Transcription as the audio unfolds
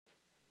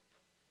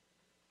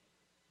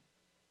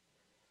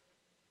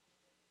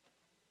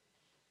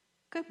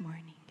Good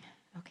morning.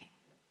 Okay,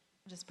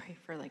 I'll just pray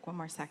for one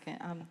more second.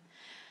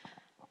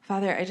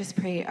 Father, I just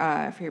pray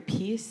for your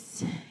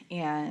peace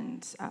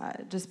and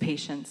just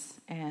patience,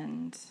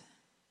 and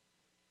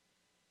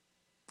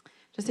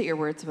just that your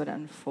words would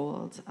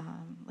unfold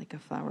like a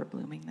flower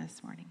blooming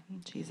this morning.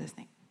 In Jesus'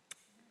 name,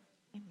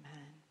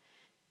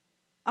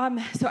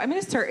 amen. So I'm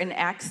going to start in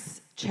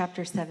Acts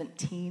chapter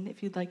 17,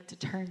 if you'd like to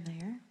turn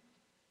there.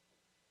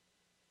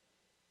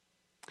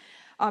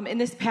 In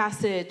this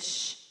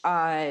passage,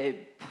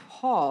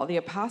 Paul, the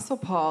Apostle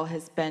Paul,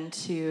 has been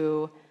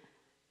to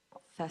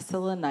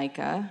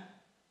Thessalonica.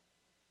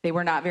 They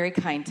were not very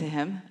kind to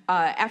him.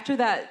 After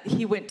that,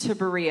 he went to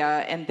Berea,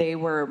 and they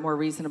were more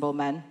reasonable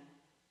men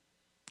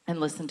and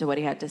listened to what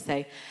he had to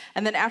say.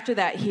 And then after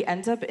that, he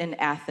ends up in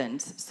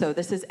Athens. So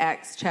this is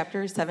Acts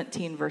chapter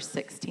 17, verse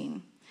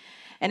 16.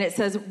 And it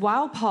says,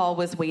 while Paul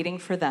was waiting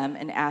for them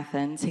in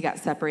Athens, he got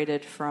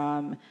separated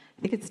from,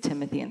 I think it's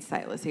Timothy and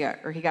Silas, he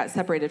got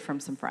separated from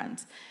some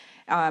friends.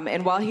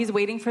 And while he's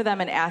waiting for them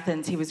in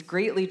Athens, he was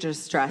greatly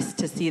distressed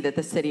to see that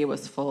the city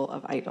was full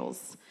of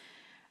idols.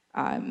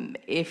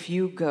 If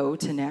you go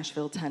to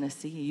Nashville,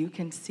 Tennessee, you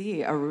can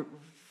see a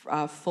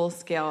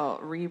full-scale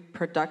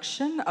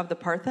reproduction of the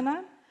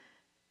Parthenon.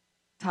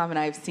 Tom and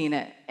I have seen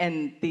it.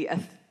 And the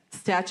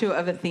statue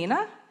of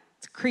Athena,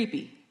 it's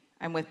creepy.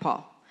 I'm with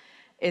Paul.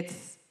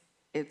 It's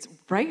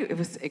right.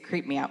 It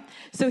creeped me out.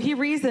 So he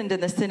reasoned in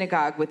the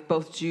synagogue with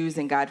both Jews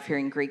and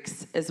God-fearing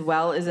Greeks, as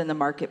well as in the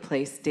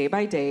marketplace day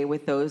by day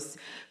with those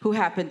who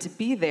happened to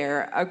be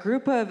there. A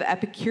group of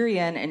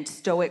Epicurean and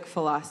Stoic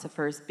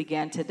philosophers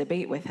began to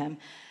debate with him.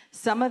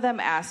 Some of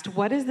them asked,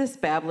 "What is this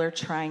babbler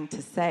trying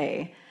to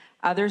say?"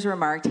 Others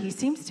remarked, "He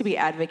seems to be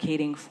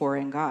advocating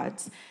foreign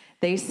gods."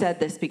 They said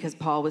this because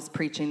Paul was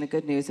preaching the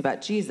good news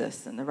about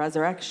Jesus and the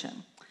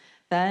resurrection.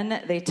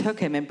 Then they took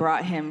him and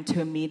brought him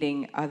to a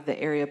meeting of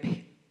the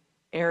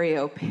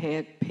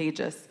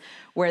Areopagus,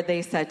 where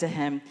they said to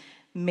him,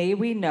 "May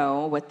we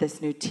know what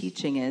this new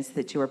teaching is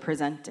that you are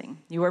presenting?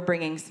 You are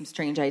bringing some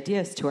strange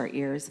ideas to our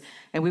ears,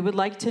 and we would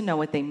like to know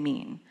what they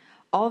mean."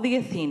 All the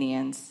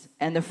Athenians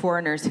and the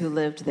foreigners who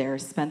lived there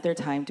spent their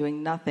time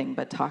doing nothing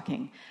but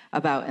talking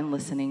about and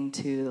listening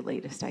to the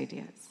latest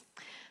ideas.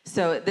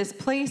 So this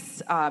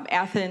place,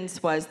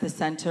 Athens, was the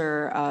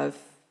center of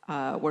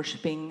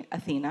worshiping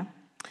Athena.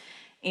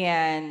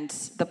 And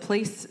the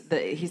place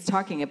that he's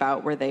talking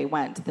about where they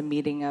went, the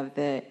meeting of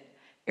the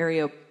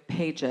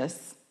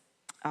Areopagus,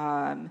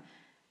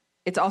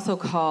 it's also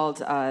called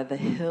the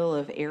Hill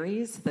of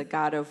Ares, the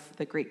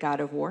Greek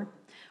god of war,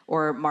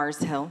 or Mars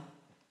Hill.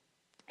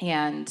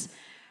 And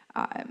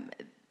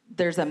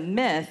there's a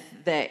myth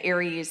that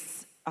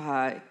Ares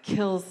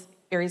kills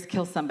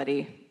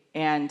somebody,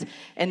 and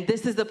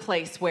this is the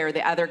place where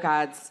the other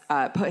gods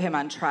put him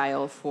on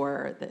trial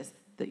for this.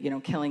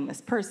 Killing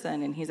this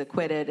person, and he's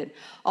acquitted, and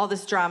all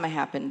this drama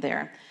happened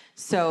there.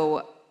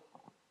 So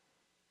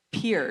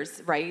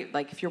peers, right?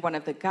 Like if you're one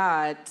of the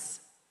gods,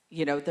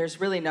 there's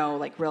really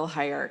no real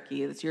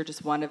hierarchy. You're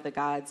just one of the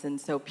gods.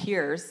 And so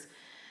peers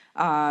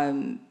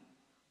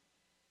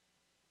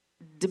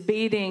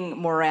debating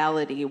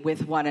morality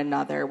with one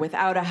another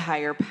without a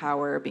higher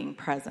power being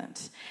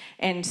present.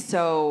 And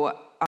so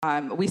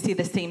we see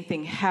the same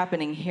thing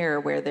happening here,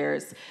 where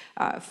there's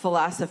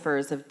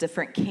philosophers of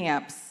different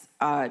camps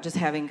just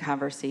having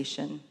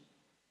conversation.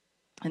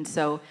 And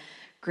so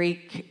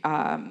Greek,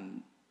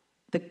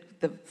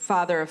 the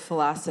father of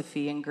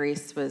philosophy in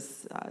Greece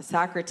was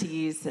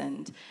Socrates,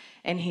 and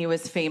he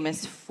was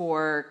famous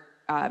for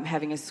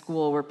having a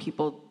school where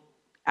people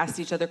asked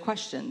each other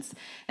questions.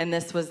 And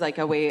this was like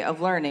a way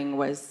of learning,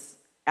 was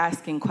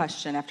asking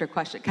question after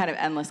question, kind of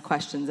endless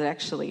questions. And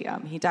actually,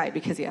 he died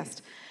because he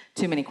asked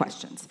too many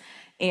questions.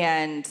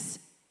 And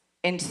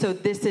so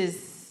this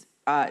is,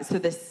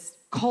 this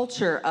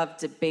culture of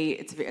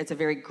debate, it's a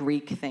very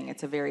Greek thing.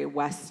 It's a very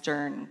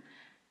Western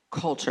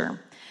culture.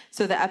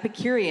 So the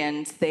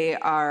Epicureans, they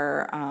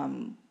are,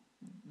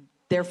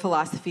 their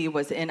philosophy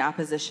was in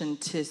opposition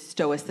to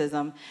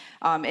Stoicism,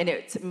 and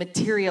it's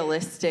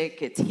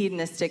materialistic, it's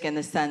hedonistic in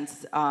the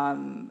sense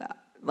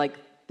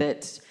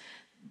that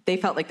they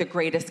felt like the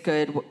greatest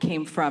good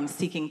came from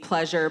seeking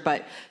pleasure,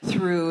 but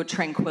through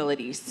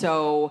tranquility.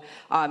 So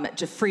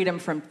just freedom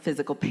from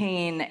physical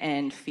pain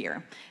and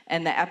fear.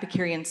 And the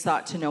Epicureans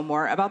sought to know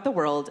more about the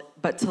world,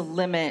 but to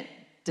limit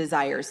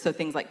desires. So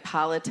things like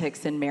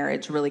politics and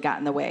marriage really got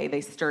in the way.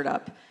 They stirred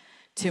up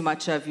too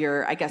much of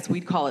your, I guess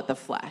we'd call it the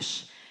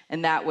flesh.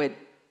 And that would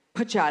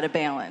put you out of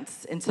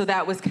balance. And so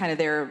that was kind of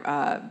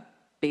their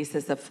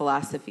basis of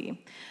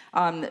philosophy.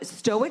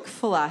 Stoic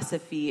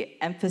philosophy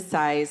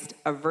emphasized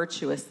a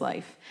virtuous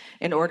life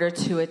in order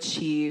to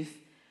achieve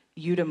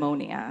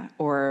eudaimonia,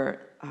 or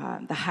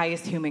the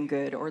highest human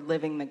good, or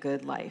living the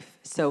good life.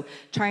 So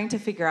trying to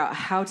figure out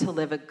how to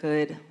live a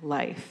good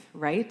life,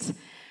 right?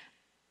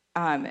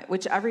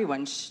 Which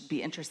everyone should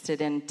be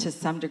interested in to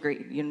some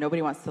degree.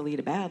 Nobody wants to lead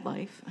a bad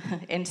life.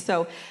 And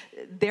so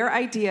their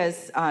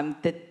ideas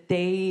that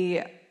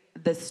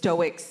the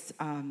Stoics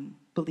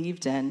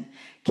believed in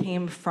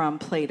came from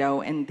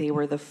Plato, and they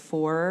were the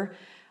four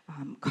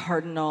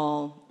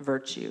cardinal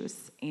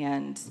virtues.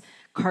 And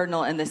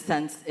cardinal in the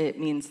sense it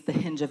means the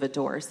hinge of a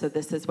door. So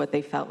this is what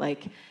they felt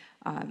like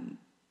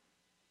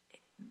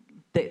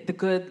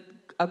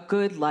a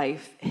good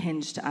life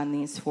hinged on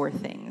these four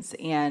things.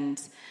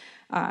 And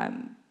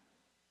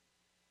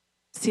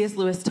C.S.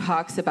 Lewis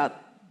talks about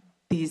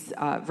these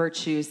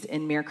virtues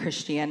in Mere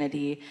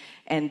Christianity,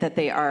 and that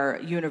they are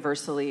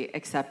universally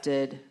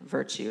accepted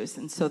virtues.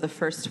 And so the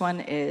first one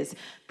is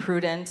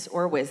prudence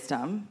or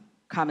wisdom,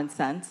 common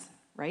sense,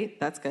 right?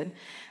 That's good.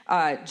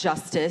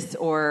 Justice,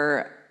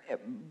 or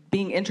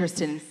being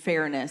interested in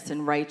fairness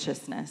and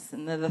righteousness.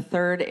 And then the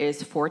third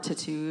is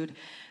fortitude,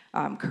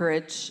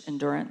 courage,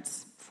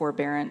 endurance,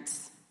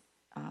 forbearance,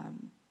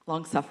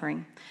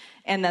 long-suffering.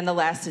 And then the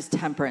last is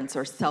temperance,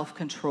 or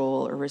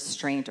self-control, or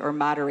restraint, or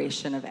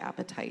moderation of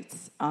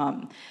appetites.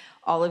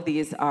 All of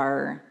these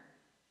are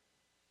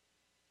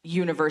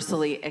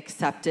universally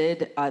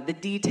accepted. The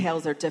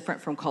details are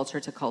different from culture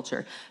to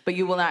culture, but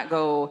you will not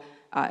go,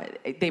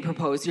 they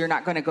propose, you're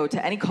not going to go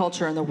to any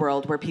culture in the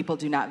world where people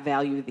do not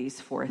value these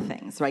four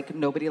things, right?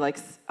 Nobody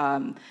likes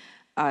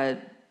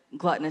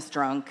gluttonous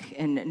drunk,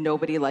 and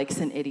nobody likes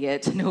an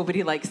idiot.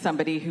 Nobody likes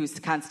somebody who's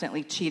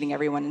constantly cheating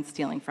everyone and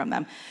stealing from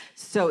them.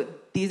 So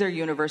these are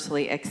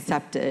universally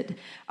accepted.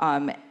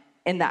 And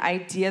the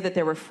idea that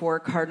there were four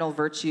cardinal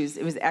virtues,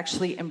 it was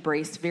actually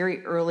embraced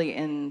very early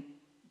in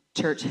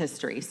church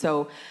history.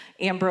 So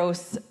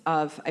Ambrose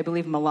of, I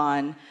believe,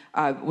 Milan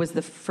was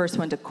the first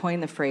one to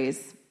coin the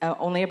phrase,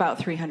 only about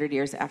 300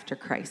 years after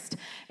Christ.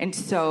 And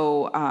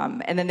so,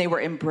 and then they were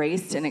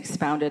embraced and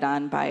expounded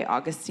on by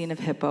Augustine of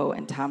Hippo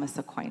and Thomas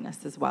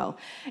Aquinas as well.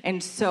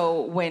 And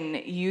so when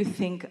you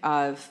think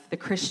of the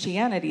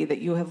Christianity that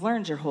you have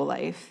learned your whole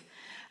life,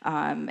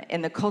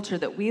 and the culture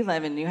that we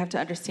live in, you have to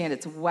understand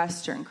it's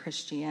Western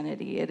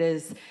Christianity. It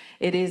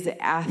is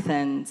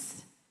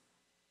Athens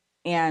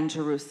and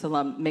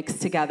Jerusalem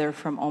mixed together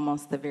from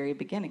almost the very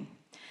beginning.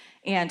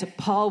 And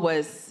Paul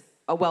was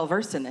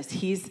well-versed in this.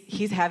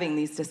 He's having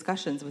these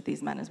discussions with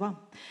these men as well.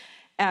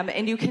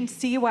 And you can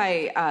see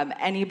why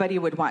anybody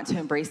would want to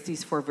embrace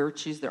these four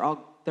virtues. They're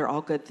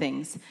all good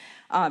things.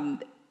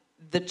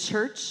 The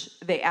church,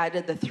 they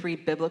added the three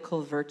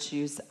biblical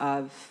virtues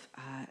of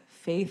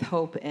faith,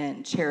 hope,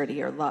 and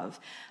charity, or love,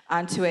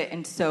 onto it.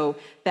 And so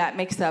that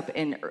makes up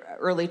in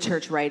early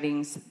church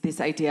writings this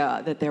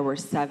idea that there were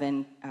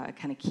seven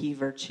kind of key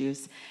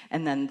virtues,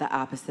 and then the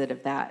opposite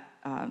of that,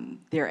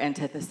 their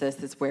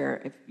antithesis, is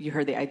where, if you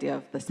heard the idea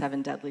of the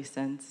seven deadly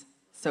sins,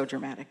 so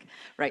dramatic,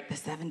 right? The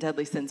seven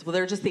deadly sins. Well,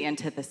 they're just the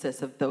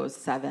antithesis of those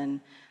seven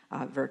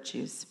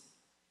virtues.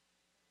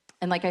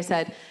 And like I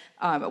said,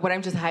 what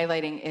I'm just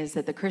highlighting is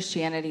that the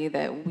Christianity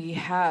that we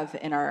have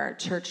in our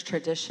church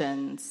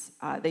traditions,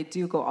 they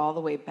do go all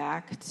the way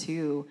back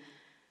to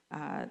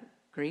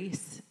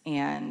Greece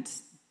and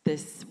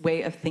this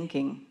way of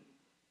thinking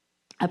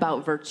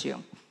about virtue.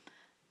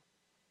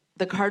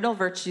 The cardinal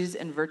virtues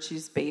and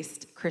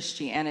virtues-based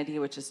Christianity,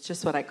 which is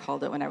just what I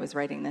called it when I was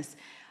writing this,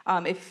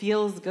 it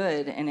feels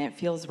good and it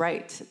feels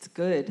right. It's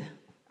good.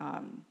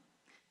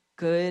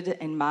 Good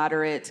and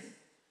moderate,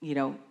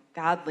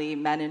 godly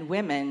men and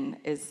women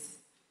is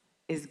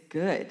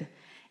good,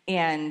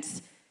 and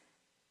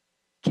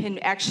can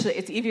actually,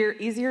 it's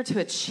easier to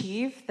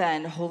achieve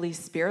than Holy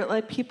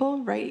Spirit-led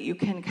people, right? You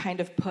can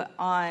kind of put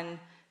on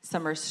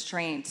some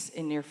restraint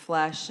in your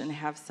flesh and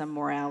have some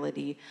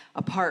morality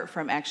apart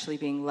from actually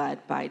being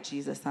led by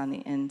Jesus on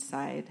the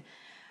inside.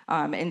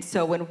 And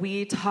so when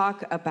we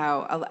talk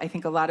about, I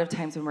think a lot of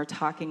times when we're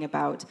talking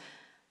about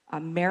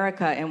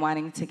America and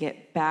wanting to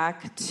get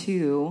back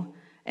to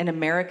an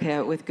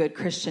America with good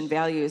Christian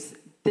values,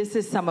 this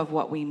is some of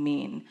what we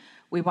mean.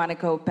 We want to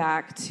go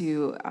back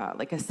to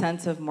like a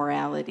sense of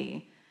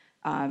morality,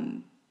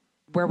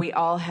 where we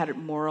all had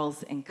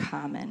morals in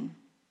common.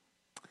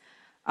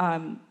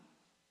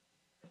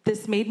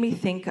 This made me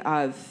think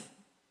of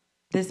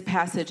this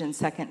passage in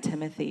 2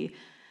 Timothy,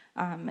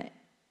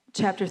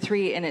 chapter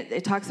 3, and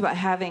it talks about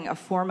having a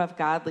form of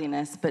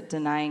godliness but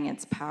denying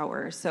its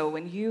power. So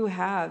when you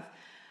have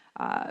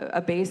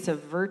a base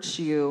of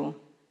virtue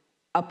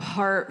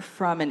apart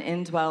from an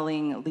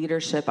indwelling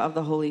leadership of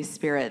the Holy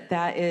Spirit,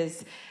 that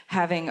is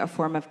having a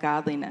form of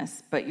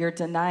godliness, but you're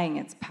denying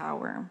its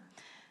power.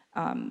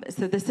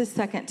 So this is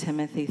 2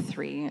 Timothy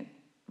 3,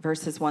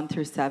 verses 1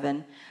 through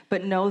 7.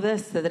 But know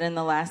this, that in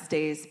the last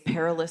days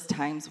perilous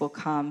times will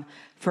come,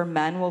 for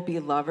men will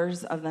be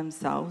lovers of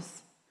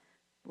themselves,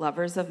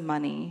 lovers of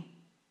money,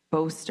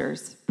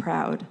 boasters,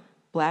 proud,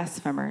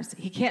 blasphemers.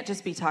 He can't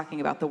just be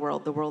talking about the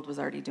world. The world was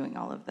already doing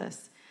all of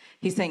this.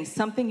 He's saying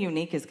something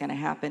unique is going to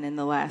happen in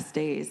the last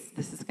days.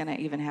 This is going to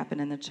even happen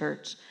in the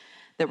church,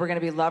 that we're going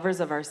to be lovers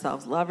of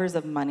ourselves, lovers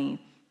of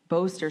money,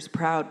 boasters,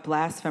 proud,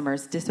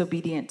 blasphemers,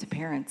 disobedient to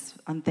parents,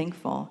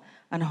 unthankful,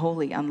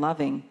 unholy,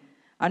 unloving,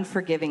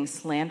 unforgiving,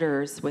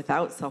 slanderers,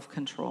 without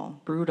self-control,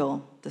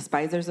 brutal,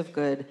 despisers of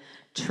good,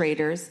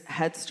 traitors,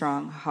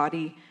 headstrong,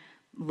 haughty,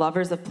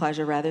 lovers of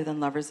pleasure rather than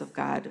lovers of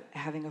God,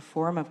 having a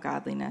form of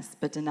godliness,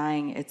 but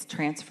denying its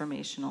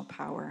transformational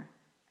power.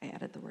 I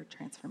added the word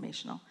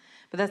transformational.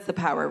 But that's the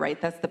power, right?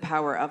 That's the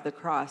power of the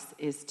cross,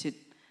 is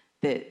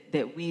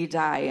that we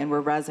die and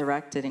we're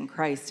resurrected in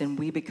Christ and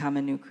we become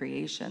a new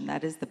creation.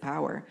 That is the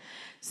power.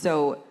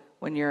 So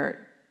when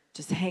you're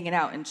just hanging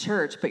out in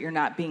church, but you're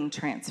not being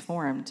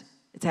transformed,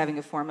 it's having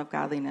a form of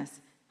godliness,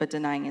 but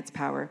denying its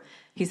power.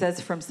 He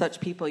says, from such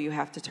people you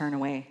have to turn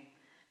away.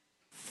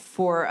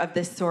 For of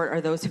this sort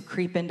are those who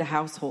creep into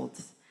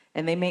households,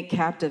 and they make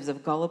captives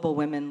of gullible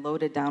women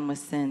loaded down with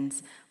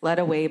sins, led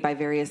away by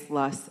various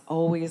lusts,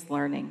 always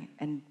learning,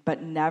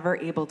 but never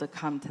able to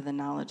come to the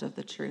knowledge of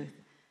the truth,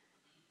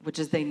 which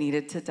is they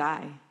needed to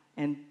die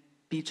and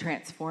be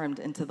transformed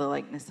into the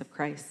likeness of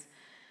Christ.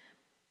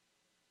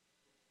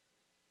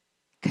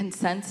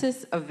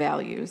 Consensus of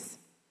values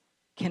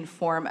can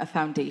form a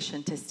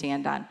foundation to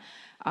stand on.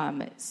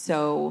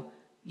 So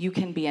you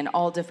can be in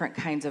all different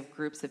kinds of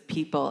groups of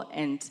people,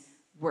 and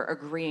we're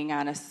agreeing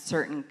on a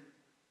certain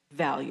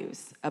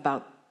values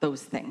about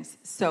those things.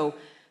 So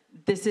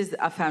this is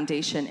a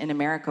foundation in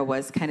America,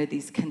 was kind of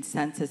these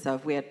consensus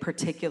of, we had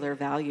particular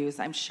values.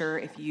 I'm sure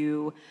if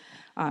you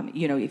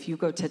if you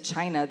go to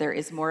China, there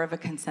is more of a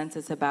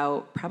consensus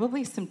about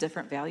probably some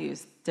different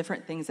values,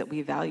 different things that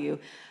we value.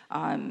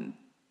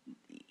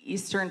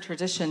 Eastern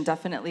tradition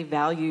definitely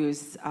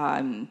values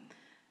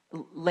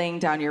laying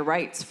down your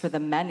rights for the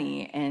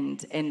many,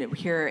 and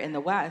here in the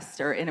West,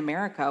 or in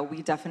America,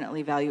 we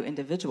definitely value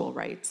individual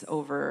rights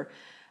over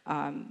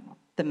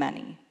the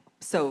many.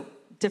 So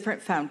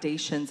different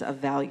foundations of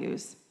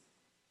values.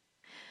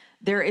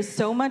 There is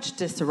so much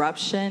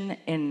disruption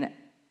in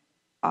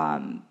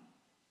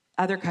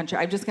other countries.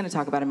 I'm just going to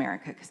talk about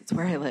America because it's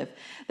where I live.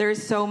 There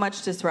is so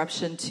much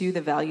disruption to the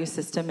value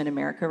system in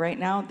America right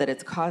now that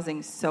it's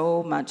causing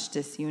so much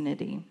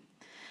disunity.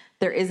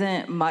 There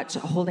isn't much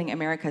holding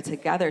America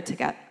together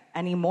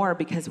anymore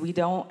because we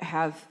don't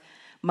have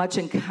much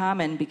in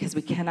common, because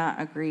we cannot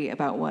agree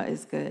about what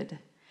is good.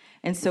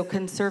 And so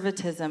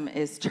conservatism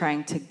is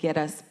trying to get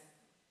us,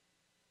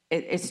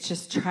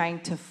 it's trying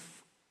to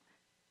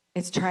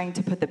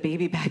put the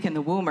baby back in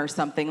the womb or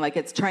something. Like,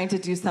 it's trying to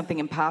do something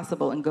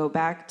impossible and go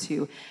back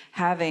to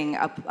having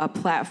a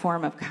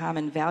platform of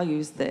common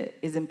values that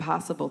is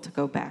impossible to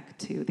go back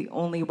to. The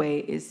only way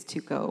is to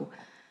go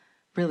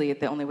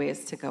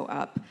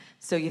up.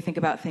 So you think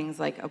about things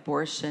like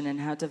abortion and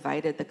how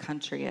divided the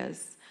country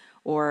is,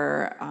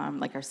 or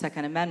like our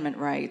Second Amendment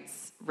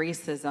rights,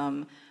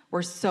 racism.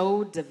 We're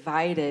so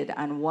divided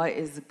on what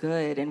is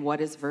good and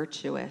what is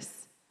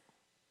virtuous.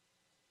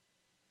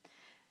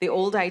 The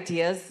old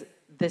ideas,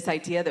 this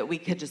idea that we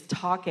could just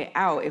talk it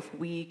out, if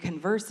we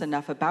converse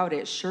enough about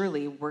it,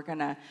 surely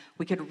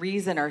we could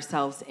reason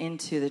ourselves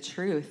into the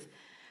truth,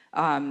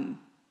 come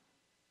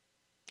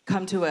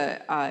to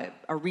a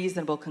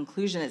reasonable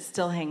conclusion. It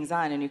still hangs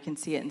on, and you can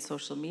see it in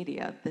social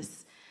media.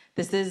 This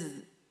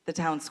is the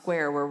town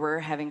square where we're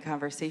having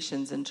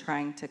conversations and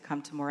trying to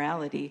come to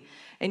morality,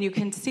 and you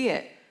can see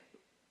it.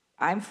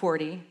 I'm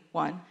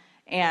 41,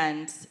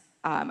 and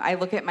I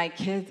look at my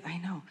kids.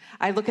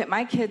 I look at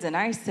my kids and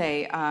I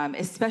say,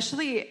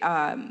 especially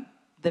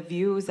the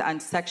views on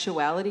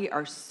sexuality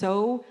are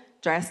so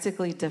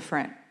drastically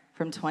different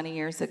from 20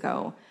 years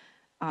ago.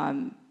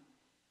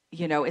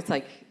 It's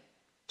like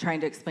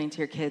trying to explain to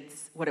your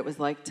kids what it was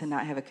like to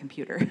not have a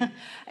computer.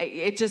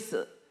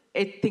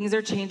 Things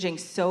are changing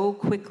so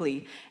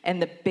quickly,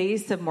 and the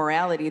base of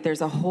morality,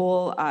 there's a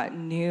whole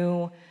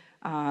new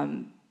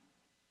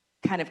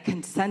kind of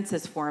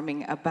consensus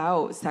forming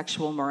about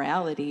sexual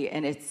morality,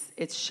 and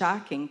it's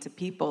shocking to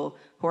people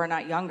who are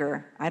not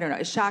younger. I don't know.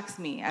 It shocks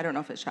me. I don't know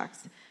if it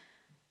shocks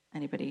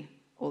anybody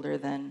older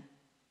than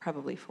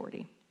probably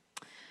 40.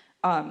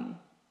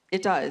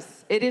 It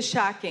does. It is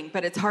shocking,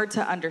 but it's hard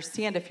to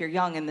understand if you're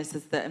young and this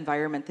is the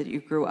environment that you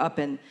grew up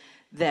in,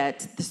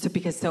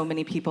 because so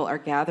many people are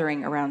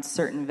gathering around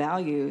certain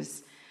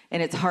values,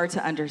 and it's hard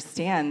to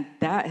understand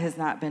that has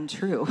not been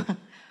true.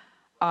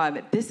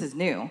 This is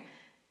new.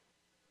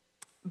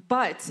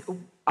 But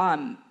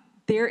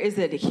there is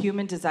a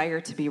human desire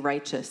to be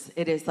righteous.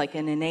 It is like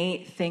an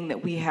innate thing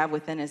that we have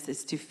within us,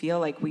 is to feel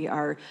like we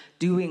are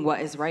doing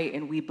what is right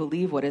and we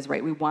believe what is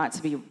right. We want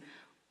to be.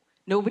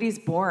 Nobody's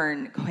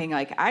born going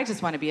like, I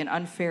just want to be an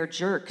unfair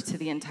jerk to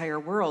the entire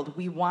world.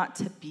 We want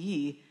to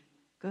be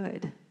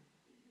good.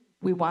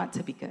 We want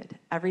to be good.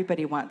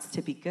 Everybody wants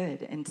to be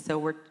good. And so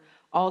we're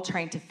all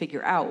trying to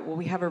figure out, well,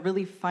 we have a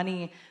really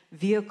funny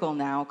vehicle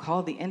now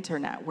called the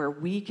internet where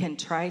we can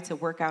try to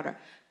work out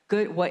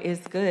what is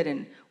good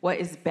and what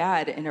is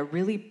bad in a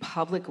really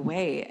public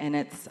way, and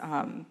it's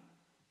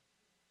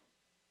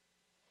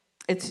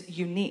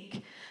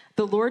unique.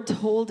 The Lord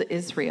told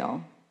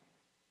Israel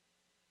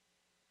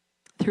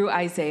through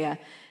Isaiah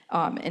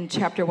in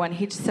chapter 1,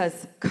 he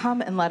says,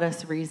 come and let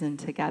us reason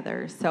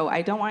together. So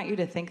I don't want you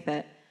to think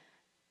that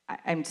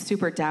I'm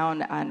super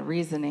down on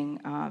reasoning.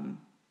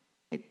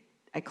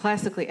 I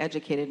classically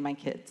educated my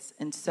kids,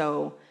 and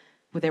so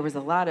there was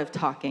a lot of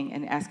talking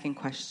and asking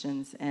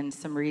questions and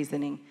some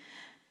reasoning.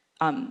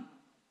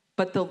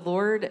 But the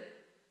Lord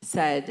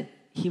said,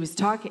 he was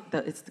talking,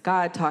 it's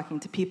God talking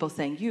to people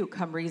saying, you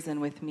come reason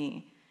with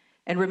me.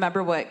 And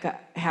remember what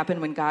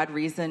happened when God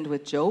reasoned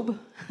with Job?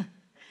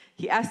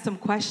 He asked some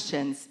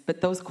questions,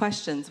 but those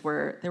questions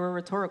were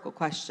rhetorical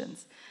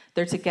questions.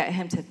 They're to get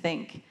him to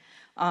think.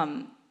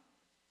 And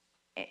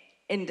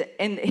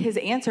his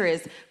answer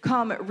is,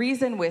 come,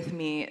 reason with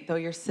me. Though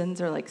your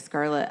sins are like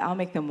scarlet, I'll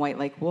make them white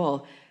like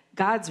wool.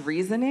 God's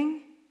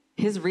reasoning,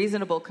 his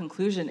reasonable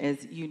conclusion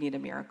is, you need a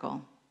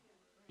miracle.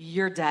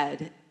 You're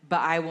dead, but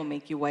I will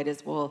make you white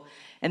as wool.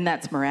 And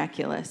that's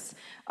miraculous.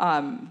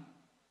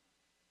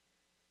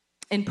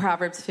 In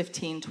Proverbs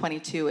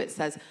 15:22, it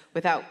says,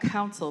 without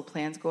counsel,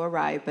 plans go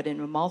awry, but in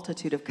a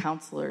multitude of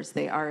counselors,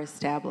 they are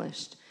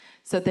established.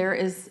 So there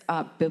is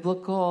a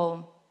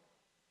biblical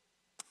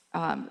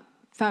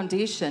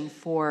foundation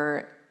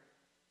for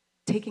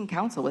taking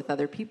counsel with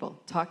other people,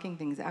 talking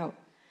things out.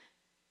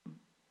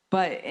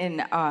 But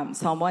in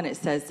Psalm 1, it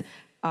says,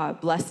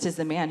 blessed is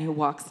the man who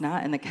walks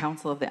not in the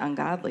counsel of the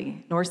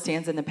ungodly, nor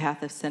stands in the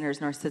path of sinners,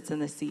 nor sits in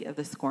the seat of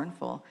the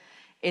scornful.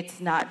 It's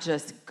not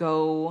just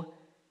go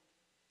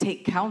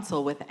take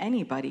counsel with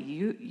anybody.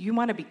 You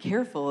want to be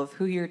careful of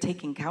who you're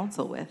taking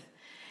counsel with.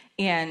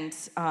 And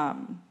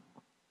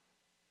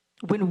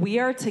when we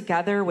are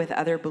together with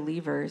other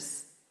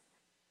believers,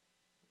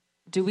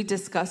 do we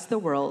discuss the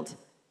world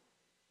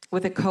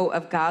with a coat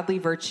of godly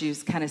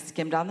virtues kind of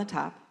skimmed on the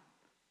top?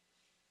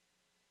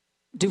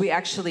 Do we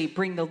actually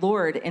bring the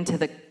Lord into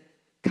the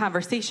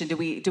conversation? Do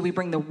we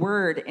bring the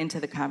word into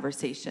the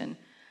conversation?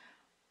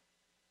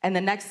 And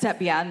the next step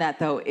beyond that,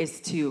 though, is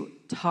to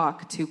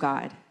talk to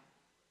God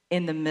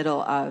in the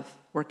middle of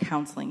we're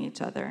counseling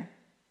each other,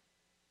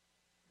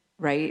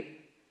 right?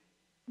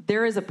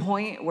 There is a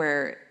point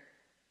where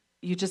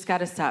you just got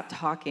to stop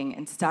talking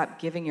and stop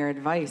giving your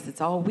advice.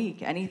 It's all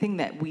weak. Anything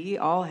that we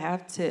all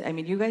have to, I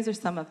mean, you guys are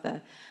some of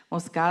the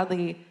most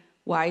godly,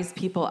 wise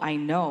people I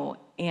know,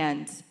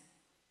 and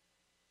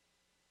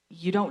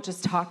you don't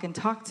just talk and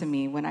talk to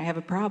me when I have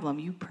a problem.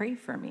 You pray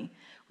for me.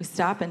 We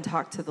stop and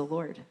talk to the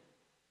Lord.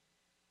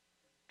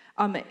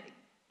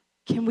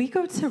 Can we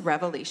go to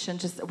Revelation?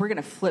 We're going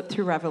to flip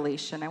through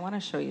Revelation. I want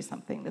to show you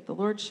something that the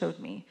Lord showed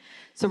me.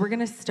 So we're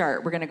going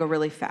to go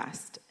really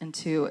fast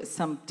into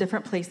some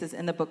different places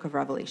in the book of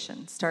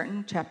Revelation. Start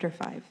in chapter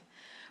 5,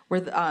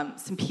 where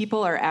some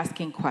people are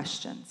asking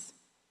questions,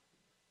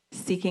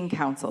 seeking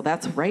counsel.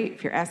 That's right.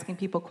 If you're asking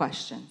people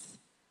questions,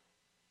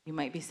 you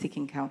might be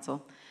seeking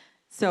counsel.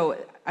 So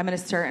I'm going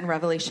to start in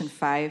Revelation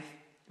 5,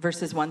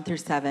 verses 1 through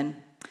 7.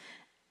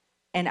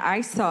 And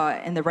I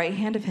saw in the right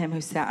hand of him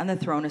who sat on the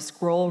throne a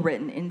scroll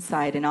written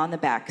inside and on the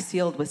back,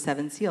 sealed with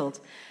 7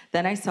 seals.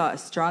 Then I saw a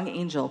strong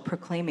angel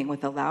proclaiming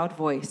with a loud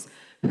voice,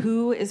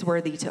 who is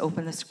worthy to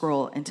open the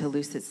scroll and to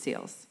loose its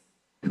seals?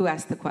 Who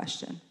asked the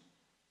question?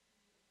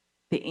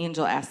 The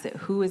angel asked it.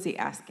 Who is he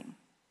asking?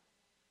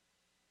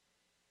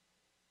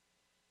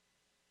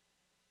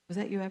 Was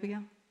that you,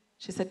 Abigail?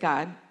 She said,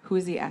 God. Who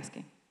is he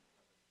asking?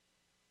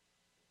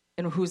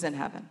 And who's in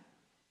heaven?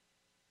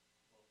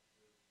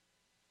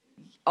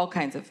 All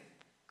kinds of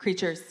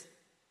creatures,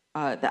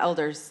 the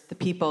elders, the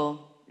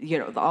people,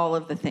 all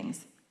of the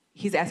things.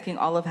 He's asking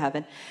all of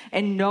heaven.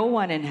 And no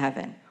one in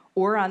heaven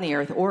or on the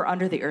earth or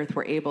under the earth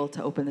were able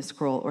to open the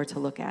scroll or to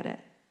look at it.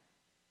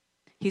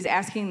 He's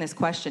asking this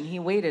question. He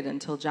waited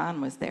until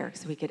John was there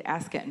so he could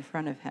ask it in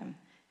front of him.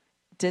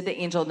 Did the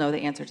angel know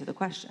the answer to the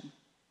question?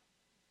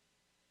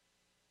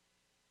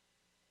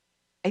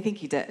 I think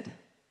he did.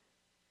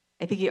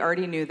 I think he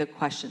already knew the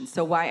question.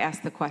 So why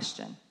ask the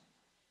question?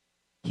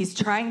 He's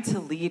trying to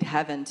lead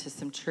heaven to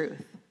some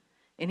truth.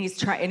 And he's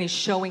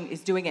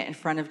doing it in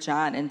front of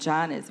John, and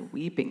John is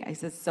weeping. I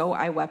said, so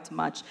I wept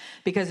much,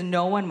 because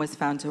no one was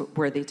found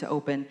worthy to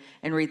open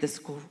and read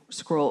the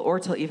scroll or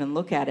to even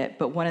look at it.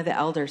 But one of the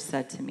elders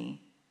said to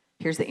me,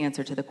 here's the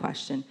answer to the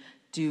question,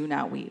 do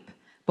not weep.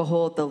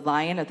 Behold, the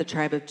Lion of the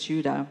tribe of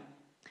Judah,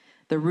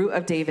 the root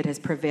of David, has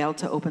prevailed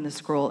to open the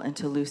scroll and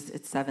to loose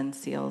its 7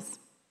 seals.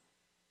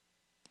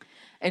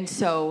 And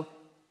so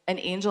an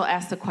angel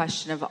asks a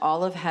question of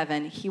all of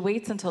heaven. He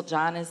waits until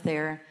John is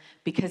there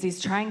because he's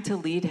trying to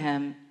lead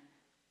him.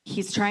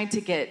 He's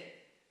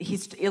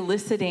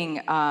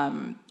eliciting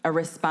a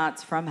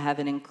response from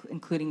heaven,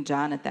 including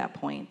John at that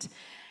point.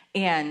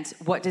 And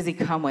what does he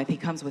come with? He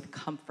comes with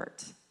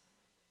comfort,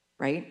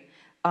 right?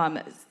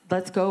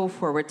 Let's go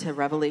forward to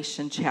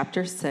Revelation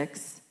chapter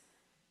 6,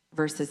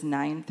 verses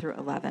 9 through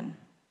 11.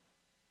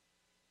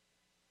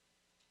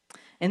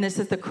 And this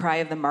is the cry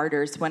of the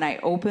martyrs. When I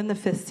opened the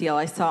 5th seal,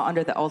 I saw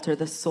under the altar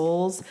the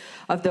souls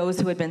of those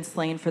who had been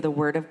slain for the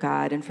word of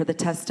God and for the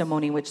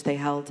testimony which they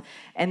held.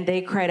 And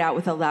they cried out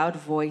with a loud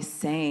voice,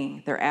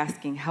 saying, they're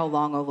asking, how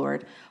long, O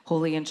Lord,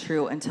 holy and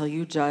true, until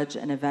you judge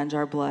and avenge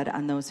our blood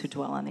on those who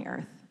dwell on the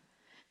earth?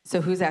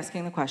 So who's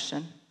asking the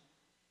question?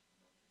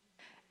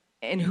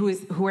 And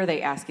who are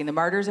they asking? The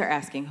martyrs are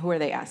asking. Who are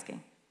they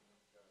asking?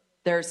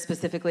 They're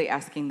specifically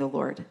asking the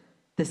Lord.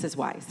 This is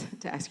wise,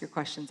 to ask your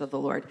questions of the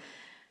Lord.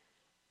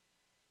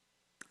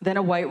 Then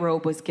a white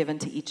robe was given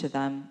to each of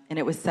them, and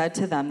it was said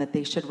to them that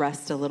they should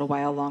rest a little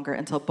while longer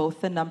until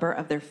both the number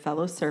of their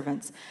fellow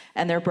servants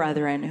and their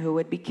brethren who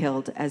would be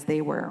killed as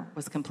they were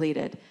was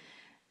completed.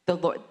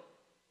 The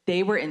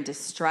They were in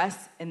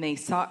distress, and they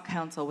sought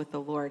counsel with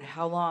the Lord.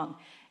 How long?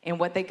 And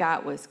what they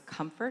got was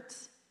comfort,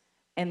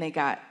 and they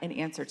got an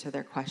answer to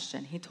their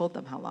question. He told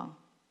them how long.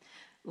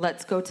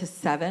 Let's go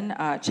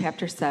to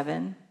chapter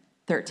 7,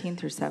 13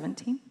 through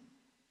 17.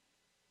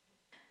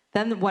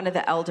 Then one of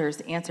the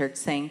elders answered,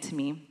 saying to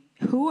me,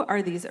 who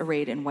are these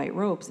arrayed in white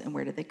robes, and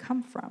where did they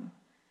come from?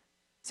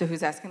 So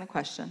who's asking the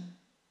question?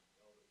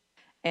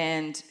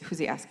 And who's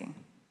he asking?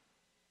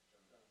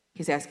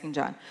 He's asking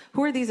John.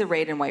 Who are these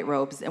arrayed in white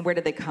robes, and where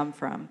did they come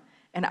from?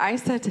 And I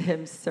said to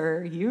him,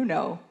 sir, you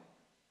know.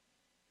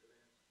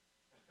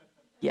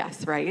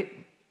 Yes, right?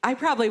 I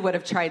probably would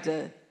have tried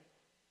to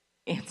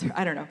answer.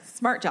 I don't know.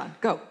 Smart John.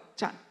 Go,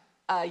 John.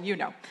 You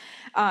know.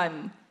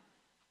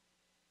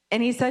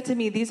 And he said to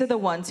me, these are the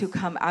ones who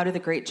come out of the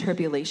great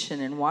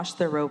tribulation and washed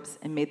their robes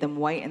and made them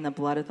white in the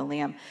blood of the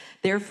Lamb.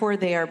 Therefore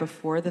they are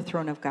before the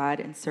throne of God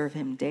and serve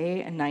him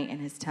day and night in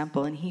his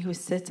temple. And he who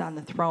sits on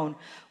the throne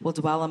will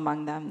dwell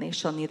among them. They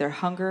shall neither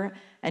hunger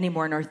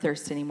anymore nor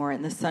thirst anymore,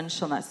 and the sun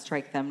shall not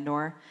strike them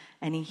nor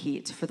any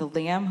heat. For the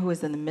Lamb who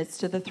is in the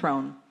midst of the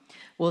throne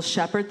will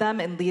shepherd them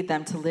and lead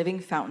them to living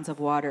fountains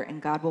of water,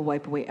 and God will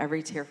wipe away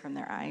every tear from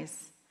their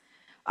eyes.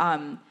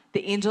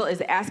 The angel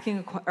is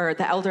asking, or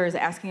the elder is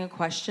asking a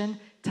question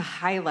to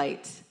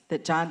highlight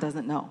that John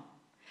doesn't know.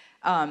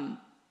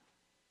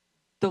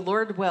 The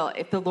Lord will.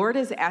 If the Lord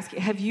is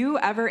asking, have you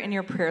ever in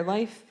your prayer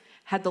life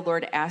had the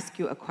Lord ask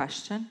you a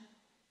question?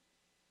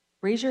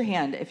 Raise your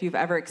hand if you've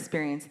ever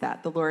experienced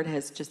that. The Lord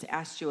has just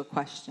asked you a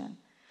question.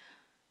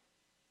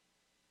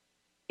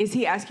 Is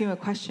he asking you a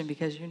question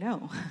because you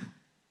know?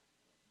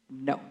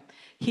 No.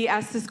 He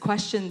asks us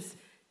questions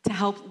to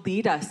help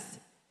lead us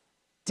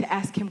to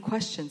ask him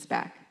questions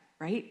back,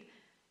 right?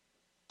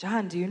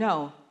 John, do you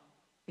know?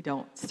 I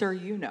don't. Sir,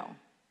 you know.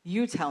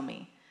 You tell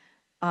me.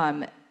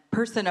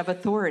 Person of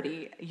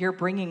authority, you're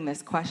bringing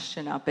this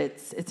question up.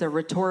 It's a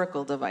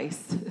rhetorical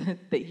device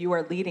that you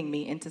are leading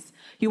me into.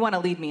 You want to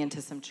lead me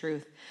into some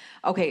truth.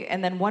 Okay,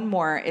 and then one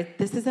more.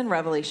 This is in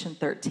Revelation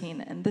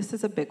 13, and this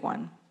is a big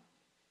one.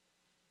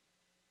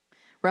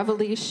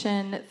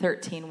 Revelation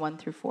 13, 1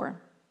 through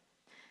 4.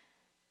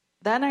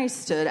 Then I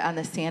stood on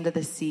the sand of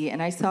the sea,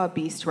 and I saw a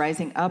beast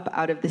rising up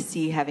out of the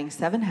sea, having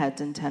 7 heads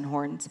and 10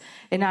 horns,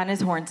 and on his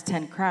horns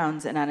 10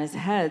 crowns, and on his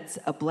heads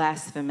a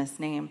blasphemous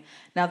name.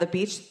 Now the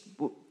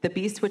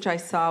beast which I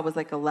saw was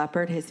like a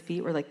leopard. His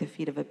feet were like the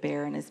feet of a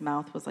bear, and his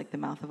mouth was like the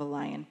mouth of a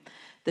lion.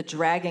 The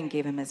dragon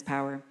gave him his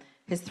power,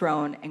 his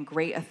throne, and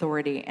great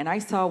authority. And I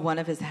saw one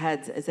of his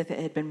heads as if it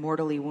had been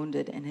mortally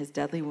wounded, and his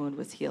deadly wound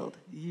was healed.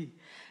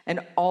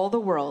 And all the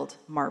world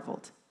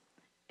marveled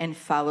and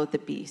followed the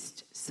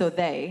beast. So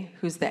they,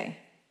 who's they?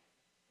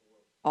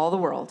 All the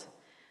world.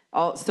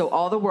 So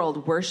all the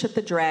world worshiped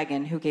the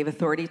dragon who gave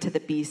authority to the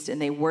beast,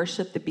 and they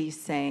worshiped the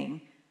beast,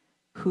 saying,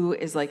 who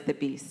is like the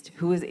beast?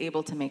 Who is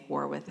able to make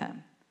war with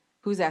him?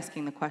 Who's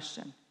asking the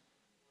question?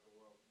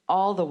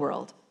 All the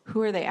world.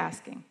 Who are they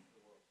asking?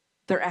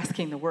 They're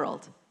asking the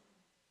world.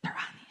 They're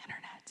on the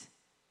internet.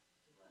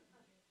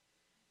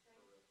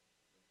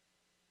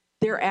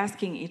 They're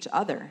asking each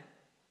other.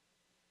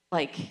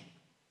 Like,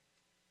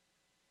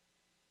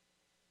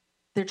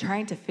 they're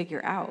trying to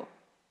figure out.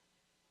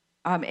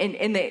 And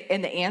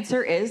the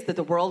answer is that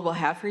the world will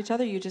have for each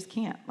other. You just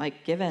can't.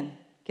 Like, give in.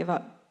 Give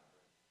up.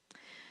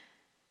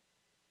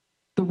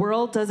 The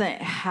world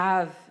doesn't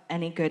have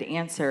any good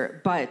answer,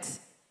 but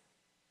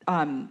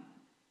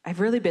I've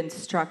really been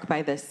struck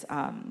by this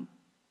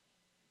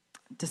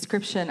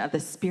description of the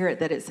Spirit,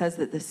 that it says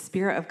that the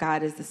Spirit of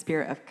God is the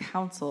Spirit of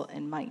counsel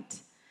and might.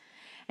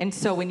 And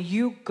so when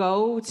you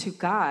go to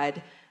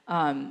God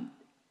and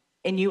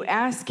you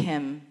ask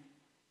him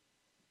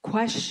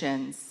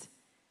questions,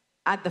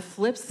 at the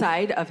flip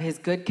side of his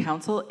good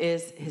counsel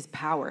is his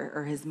power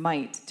or his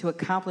might to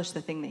accomplish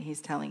the thing that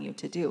he's telling you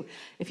to do.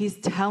 If he's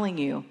telling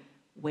you,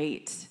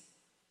 wait,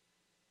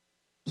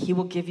 he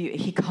will give you,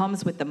 he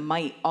comes with the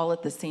might all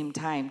at the same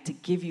time to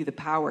give you the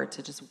power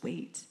to just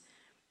wait.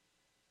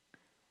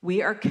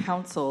 We are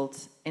counseled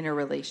in a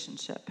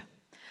relationship.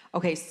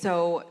 Okay,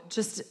 so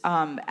just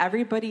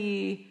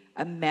everybody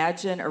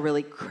imagine a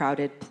really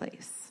crowded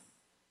place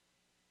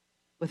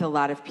with a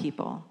lot of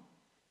people.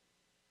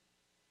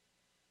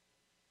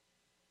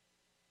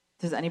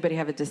 Does anybody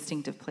have a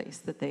distinctive place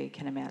that they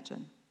can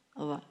imagine?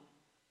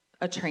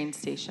 A train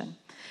station.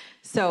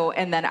 So,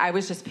 and then I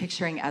was just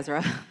picturing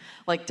Ezra,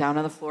 like down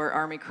on the floor,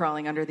 army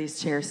crawling under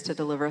these chairs to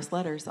deliver us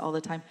letters all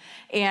the time.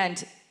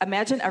 And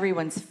imagine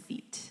everyone's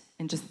feet,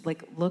 and just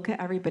like look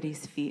at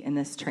everybody's feet in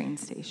this train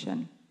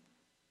station.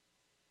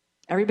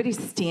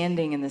 Everybody's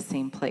standing in the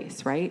same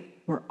place, right?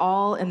 We're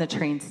all in the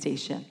train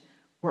station.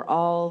 We're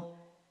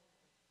all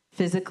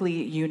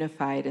physically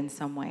unified in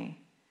some way.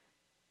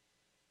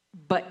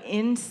 But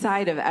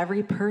inside of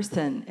every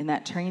person in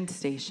that train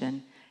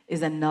station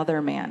is another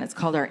man. It's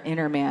called our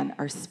inner man,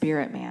 our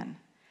spirit man.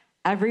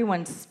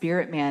 Everyone's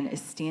spirit man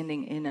is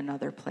standing in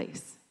another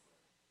place,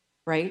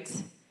 right?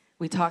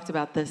 We talked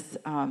about this,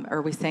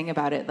 or we sang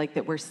about it, like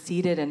that we're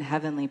seated in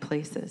heavenly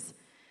places,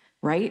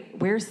 right?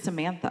 Where's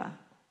Samantha?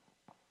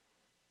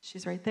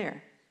 She's right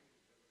there.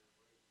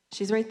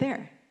 She's right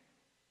there.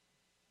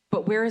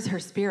 But where is her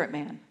spirit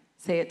man?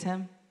 Say it,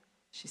 Tim.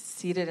 She's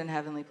seated in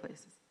heavenly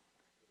places.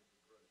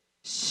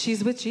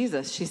 She's with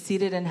Jesus. She's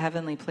seated in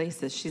heavenly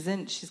places. She's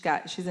in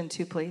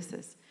two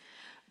places.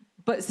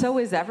 But so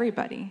is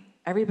everybody.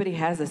 Everybody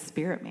has a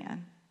spirit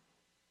man.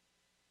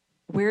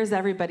 Where's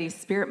everybody's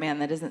spirit man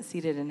that isn't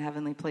seated in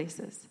heavenly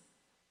places?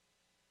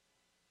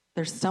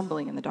 They're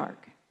stumbling in the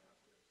dark.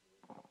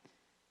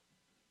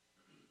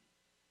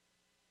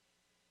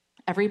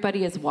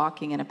 Everybody is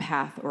walking in a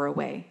path or a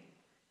way.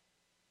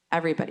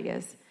 Everybody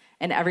is.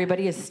 And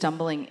everybody is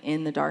stumbling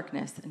in the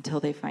darkness until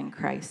they find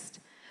Christ.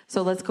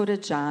 So let's go to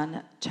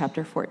John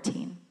chapter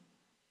 14.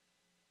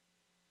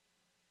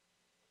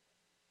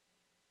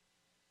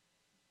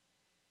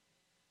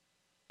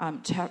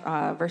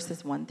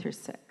 Verses 1 through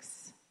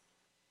 6.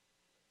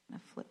 I'm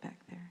going to flip back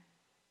there.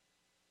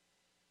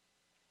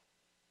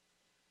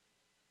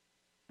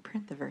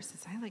 Print the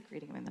verses. I like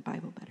reading them in the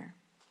Bible better.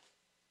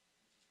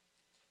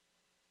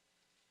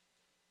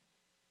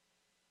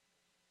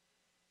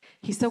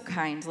 He's so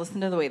kind.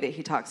 Listen to the way that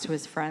he talks to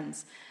his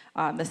friends.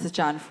 This is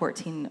John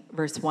 14,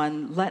 verse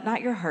 1. Let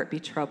not your heart be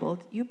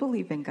troubled. You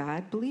believe in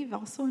God. Believe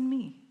also in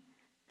me.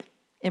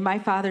 In my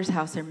Father's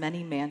house are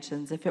many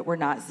mansions. If it were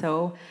not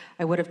so,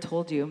 I would have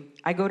told you.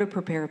 I go to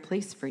prepare a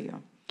place for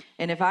you.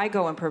 And if I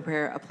go and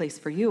prepare a place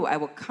for you, I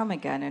will come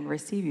again and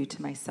receive you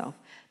to myself,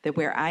 that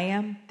where I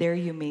am, there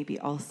you may be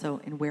also.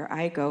 And where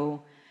I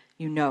go,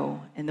 you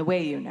know, and the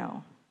way you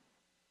know.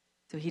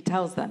 So he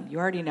tells them, you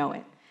already know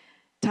it.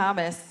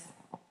 Thomas,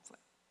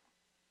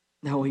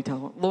 no, we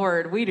don't.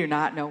 Lord, we do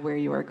not know where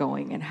you are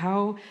going, and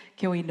how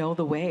can we know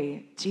the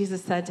way?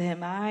 Jesus said to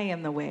him, I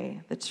am the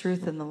way, the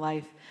truth, and the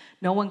life.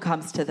 No one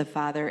comes to the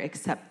Father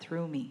except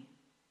through me.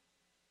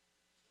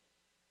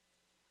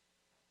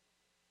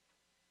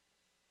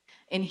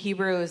 In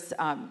Hebrews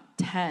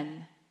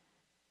 10,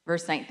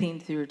 verse 19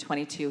 through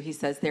 22, he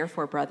says,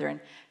 therefore, brethren,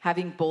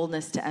 having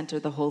boldness to enter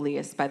the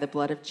holiest by the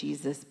blood of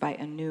Jesus, by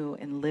a new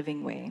and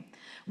living way,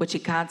 which he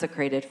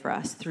consecrated for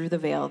us through the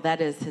veil,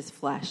 that is his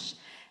flesh,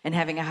 and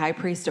having a high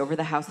priest over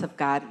the house of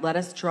God, let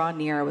us draw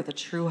near with a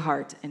true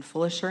heart and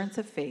full assurance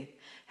of faith,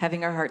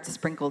 having our hearts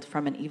sprinkled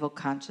from an evil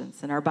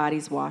conscience and our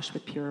bodies washed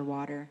with pure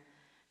water.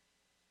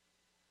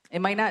 It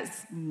might not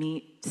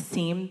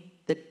seem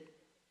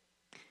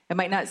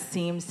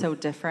so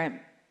different,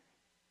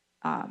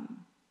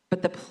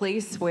 but the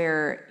place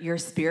where your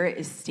spirit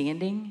is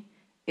standing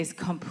is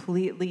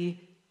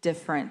completely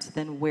different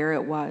than where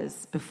it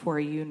was before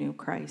you knew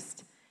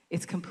Christ.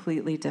 It's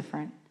completely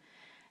different.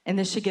 And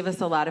this should give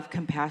us a lot of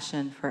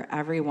compassion for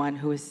everyone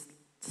who is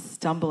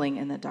stumbling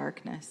in the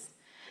darkness.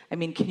 I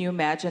mean, can you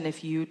imagine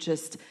if you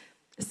just,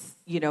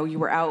 you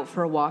were out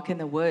for a walk in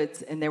the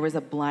woods and there was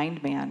a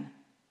blind man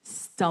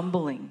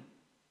stumbling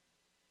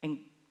and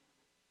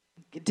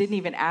didn't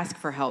even ask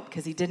for help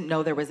because he didn't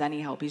know there was any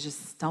help. He's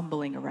just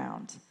stumbling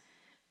around.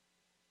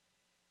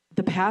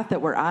 The path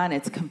that we're on,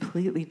 it's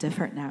completely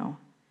different now.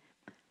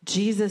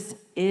 Jesus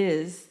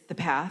is the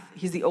path.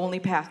 He's the only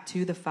path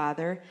to the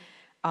Father.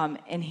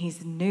 And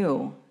he's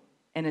new,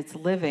 and it's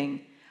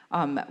living.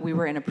 We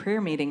were in a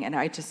prayer meeting, and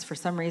I just, for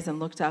some reason,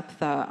 looked up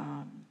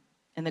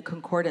in the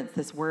concordance,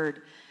 this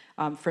word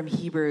from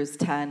Hebrews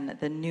 10,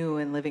 the new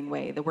and living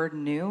way. The word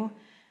new,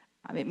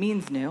 it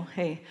means new,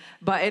 hey,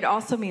 but it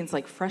also means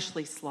like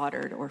freshly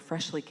slaughtered or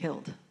freshly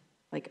killed,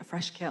 like a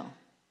fresh kill.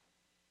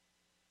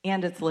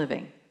 And it's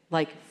living,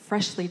 like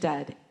freshly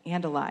dead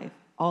and alive,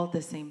 all at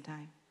the same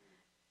time.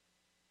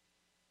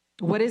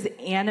 What is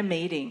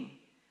animating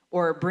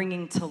or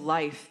bringing to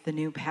life the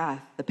new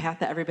path? The path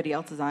that everybody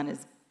else is on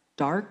is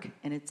dark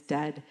and it's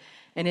dead.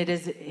 And it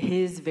is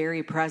his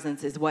very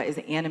presence is what is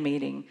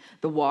animating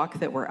the walk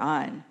that we're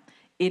on.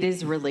 It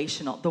is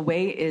relational. The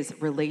way is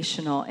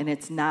relational, and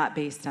it's not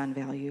based on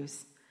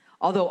values.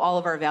 Although all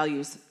of our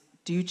values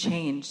do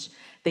change,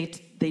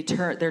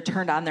 they're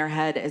turned on their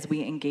head as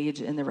we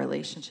engage in the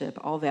relationship.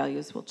 All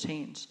values will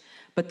change.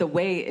 But the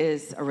way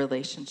is a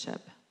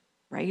relationship,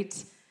 right?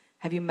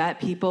 Have you met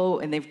people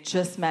and they've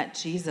just met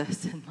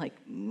Jesus and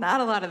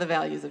not a lot of the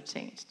values have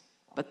changed,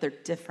 but they're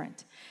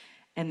different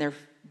and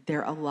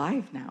they're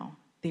alive now.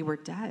 They were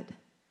dead.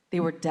 They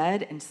were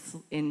dead and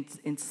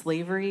in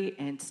slavery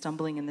and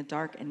stumbling in the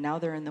dark, and now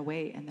they're in the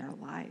way and they're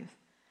alive.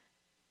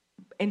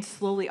 And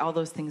slowly all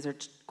those things are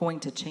going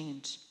to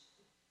change.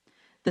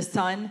 The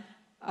Son,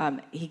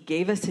 he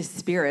gave us his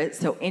Spirit,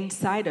 so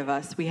inside of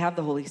us we have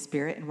the Holy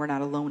Spirit and we're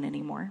not alone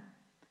anymore.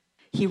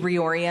 He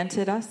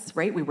reoriented us,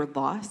 right? We were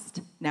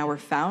lost. Now we're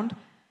found.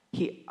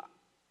 We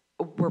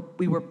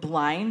were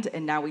blind,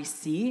 and now we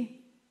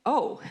see.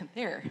 Oh,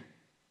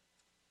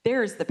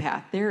 there's the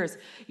path.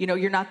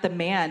 You're not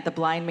the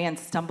blind man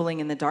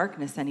stumbling in the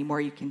darkness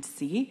anymore. You can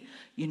see.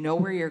 You know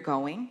where you're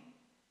going.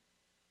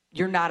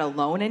 You're not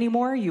alone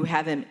anymore. You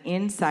have him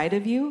inside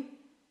of you.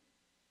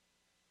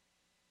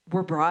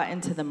 we're brought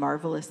into the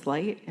marvelous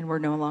light and we're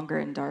no longer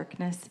in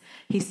darkness.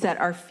 He set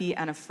our feet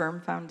on a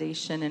firm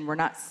foundation and we're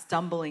not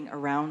stumbling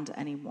around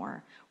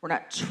anymore. We're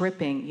not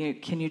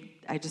tripping.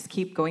 I just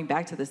keep going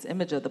back to this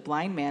image of the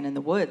blind man in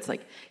the woods.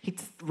 Like,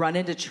 he'd run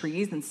into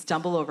trees and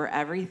stumble over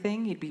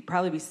everything. He'd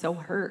probably be so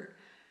hurt.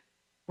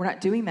 We're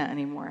not doing that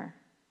anymore.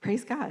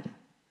 Praise God.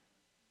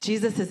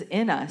 Jesus is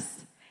in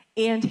us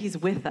and he's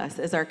with us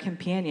as our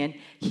companion.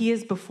 He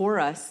is before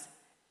us,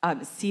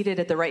 seated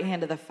at the right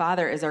hand of the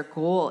Father as our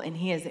goal, and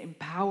he is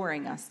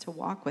empowering us to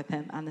walk with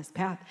him on this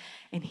path.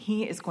 And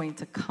he is going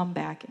to come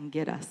back and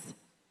get us.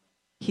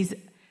 He's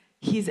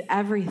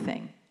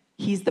everything.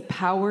 He's the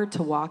power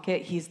to walk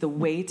it. He's the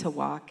way to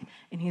walk,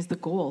 and he's the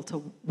goal to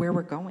where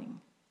we're going.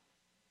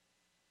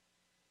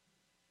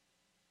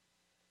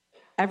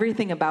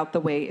 Everything about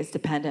the way is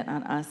dependent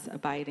on us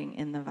abiding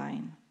in the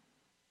vine.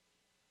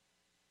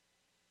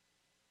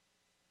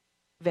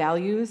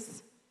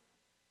 Values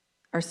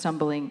are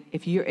stumbling.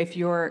 If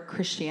your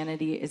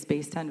Christianity is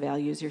based on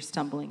values, you're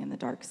stumbling in the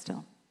dark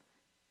still.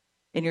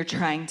 And you're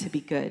trying to be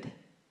good.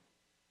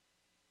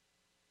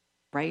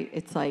 Right?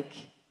 It's like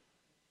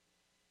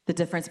the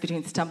difference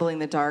between stumbling in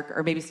the dark,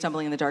 or maybe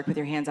stumbling in the dark with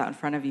your hands out in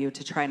front of you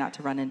to try not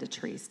to run into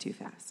trees too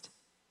fast.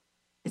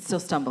 It's still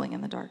stumbling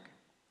in the dark.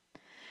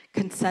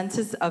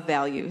 Consensus of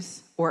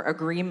values, or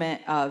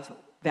agreement of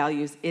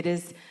values,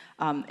 it's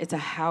a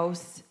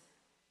house,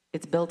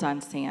 it's built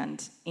on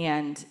sand,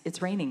 and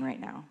it's raining right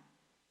now.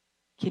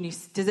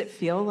 Does it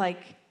feel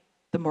like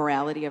the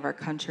morality of our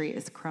country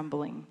is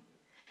crumbling?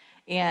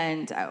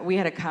 And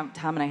Tom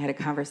and I had a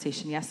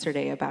conversation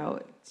yesterday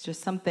about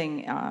just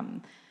something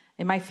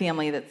in my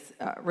family that's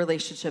a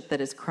relationship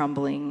that is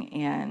crumbling.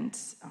 And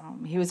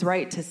he was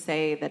right to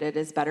say that it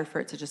is better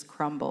for it to just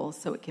crumble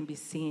so it can be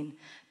seen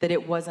that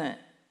it wasn't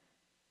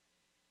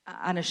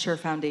on a sure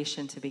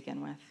foundation to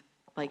begin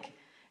with.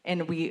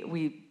 And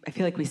I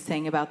feel like we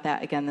sang about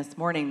that again this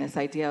morning, this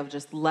idea of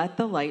just let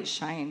the light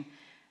shine.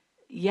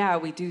 Yeah,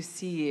 we do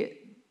see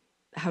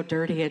how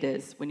dirty it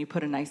is when you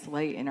put a nice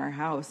light in our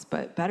house,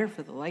 but better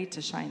for the light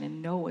to shine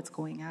and know what's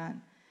going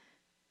on.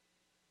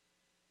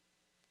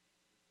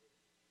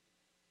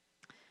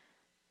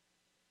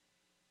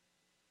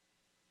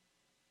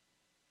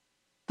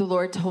 The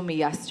Lord told me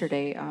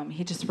yesterday,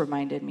 he just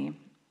reminded me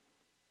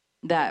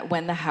that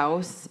when the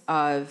house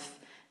of,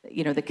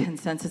 the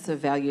consensus of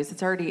values,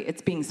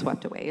 it's being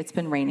swept away. It's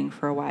been raining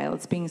for a while.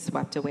 It's being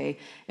swept away.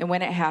 And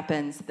when it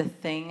happens,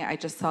 I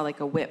just saw like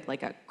a whip,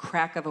 like a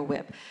crack of a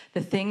whip.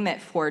 The thing that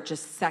for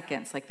just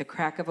seconds, like the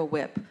crack of a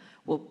whip,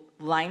 will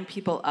line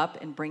people up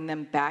and bring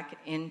them back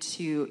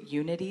into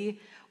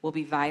unity will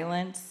be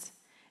violence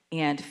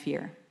and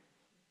fear.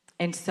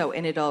 And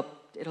it'll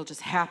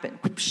just happen.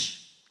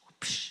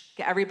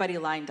 Get everybody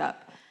lined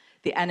up.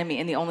 The enemy,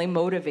 and the only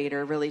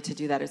motivator really to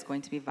do that is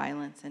going to be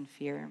violence and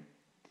fear.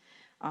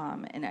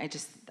 And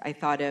I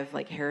thought of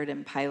like Herod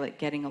and Pilate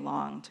getting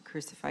along to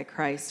crucify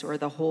Christ, or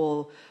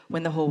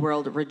when the whole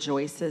world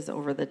rejoices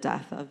over the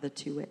death of the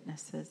two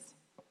witnesses.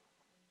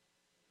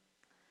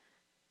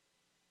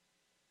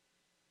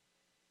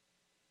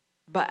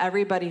 But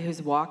everybody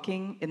who's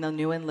walking in the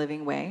new and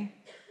living way,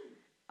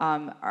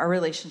 our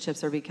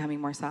relationships are becoming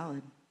more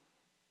solid.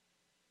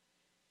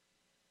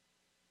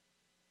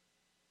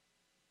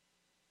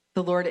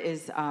 The Lord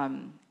is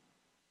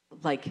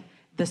like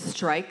the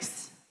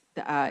strikes.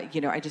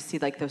 I just see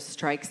like those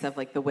strikes of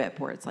like the whip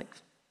where it's like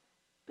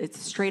it's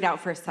straight out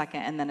for a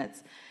second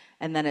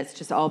and then it's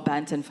just all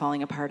bent and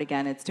falling apart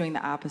again. It's doing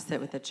the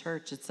opposite with the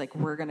church. It's like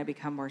we're going to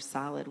become more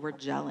solid. We're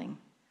gelling.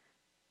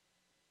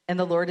 And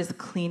the Lord is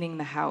cleaning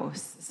the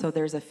house, so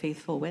there's a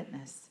faithful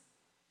witness.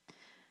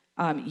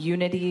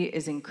 Unity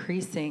is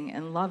increasing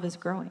and love is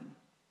growing.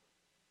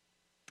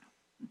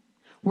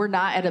 We're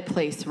not at a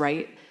place,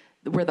 right,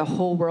 where the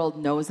whole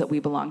world knows that we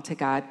belong to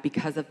God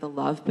because of the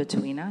love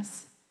between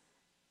us.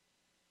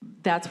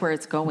 That's where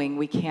it's going.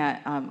 We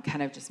can't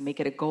kind of just make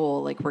it a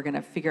goal, like we're going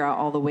to figure out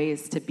all the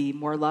ways to be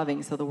more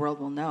loving so the world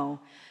will know.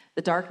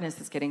 The darkness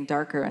is getting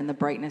darker and the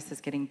brightness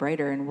is getting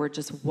brighter, and we're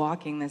just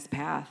walking this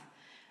path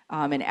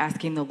and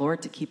asking the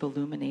Lord to keep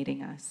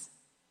illuminating us.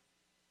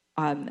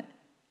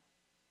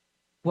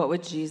 What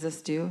would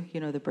Jesus do?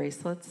 The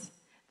bracelets?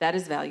 That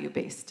is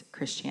value-based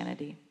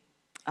Christianity.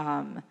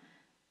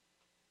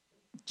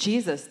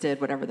 Jesus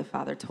did whatever the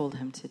Father told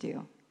him to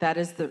do.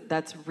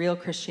 That's real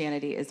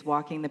Christianity, is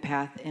walking the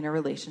path in a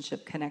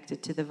relationship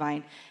connected to the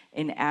vine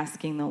and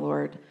asking the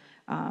Lord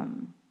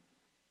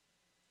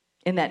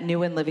in that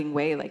new and living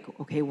way, like,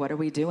 okay, what are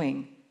we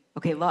doing?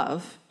 Okay,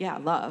 love. Yeah,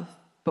 love.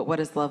 But what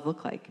does love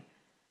look like?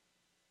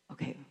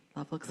 Okay,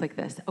 love looks like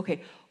this.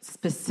 Okay,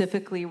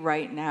 specifically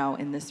right now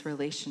in this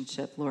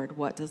relationship, Lord,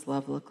 what does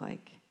love look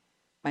like?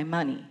 My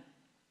money.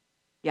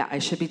 Yeah, I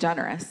should be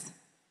generous.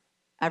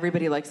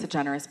 Everybody likes a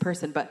generous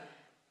person, but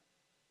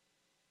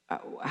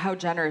how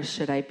generous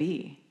should I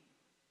be?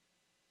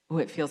 Oh,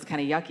 it feels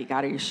kind of yucky.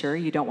 God, are you sure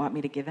you don't want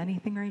me to give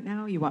anything right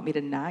now? You want me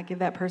to not give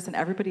that person?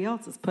 Everybody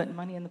else is putting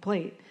money in the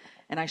plate,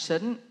 and I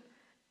shouldn't?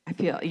 I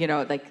feel,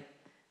 like,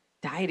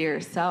 die to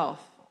yourself.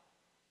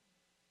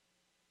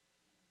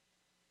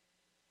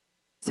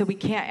 So we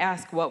can't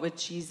ask, what would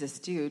Jesus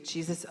do?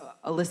 Jesus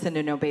listened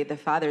and obeyed the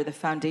Father. The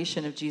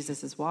foundation of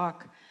Jesus'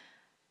 walk,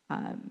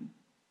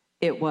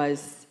 it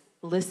was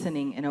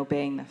listening and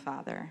obeying the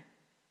Father.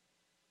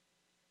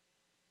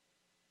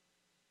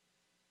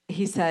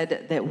 He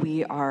said that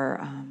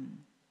we're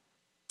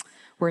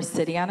a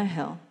city on a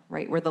hill,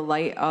 right? We're the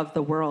light of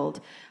the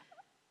world.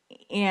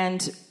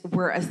 And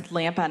we're a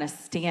lamp on a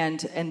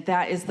stand, and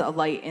that is the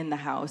light in the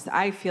house.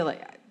 I feel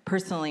like,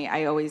 personally,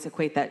 I always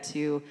equate that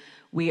to,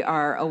 we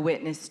are a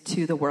witness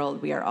to the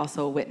world. We are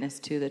also a witness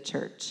to the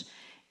church.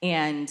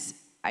 And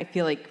I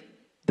feel like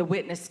the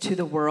witness to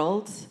the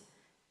world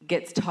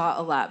gets taught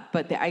a lot,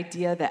 but the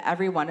idea that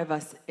every one of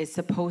us is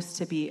supposed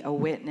to be a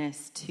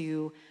witness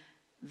to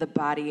the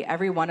body,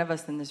 every one of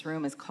us in this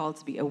room is called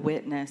to be a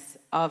witness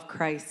of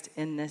Christ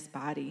in this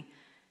body.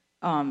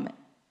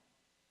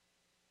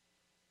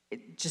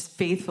 Just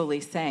faithfully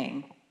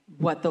saying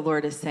what the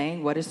Lord is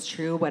saying, what is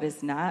true, what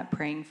is not,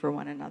 praying for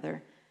one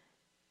another.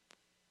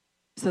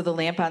 So the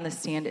lamp on the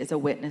stand is a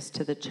witness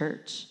to the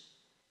church.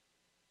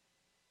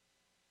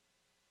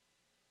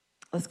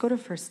 Let's go to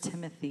 1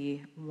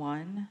 Timothy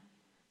 1:3,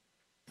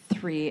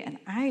 and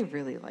I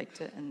really liked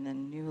it in the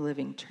New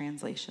Living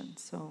Translation,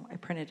 so I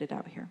printed it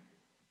out here.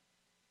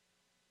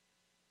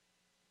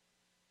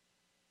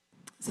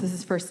 So this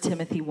is 1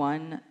 Timothy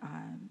 1,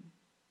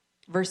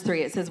 verse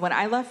 3. It says, "When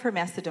I left for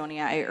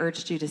Macedonia, I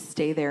urged you to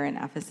stay there in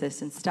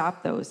Ephesus and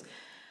stop those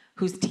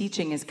whose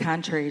teaching is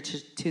contrary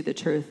to the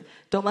truth.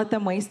 Don't let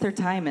them waste their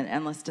time in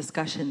endless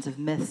discussions of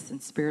myths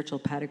and spiritual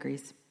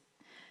pedigrees.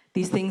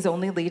 These things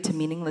only lead to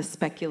meaningless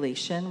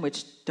speculation,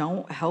 which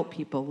don't help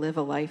people live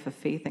a life of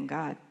faith in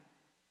God."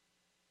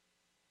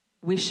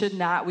 We should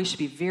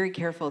be very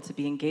careful to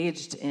be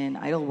engaged in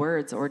idle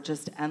words or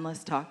just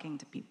endless talking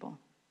to people.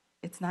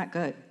 It's not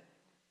good.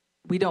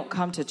 We don't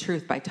come to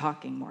truth by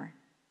talking more.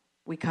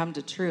 We come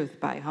to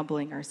truth by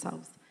humbling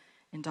ourselves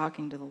and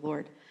talking to the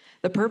Lord.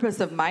 The purpose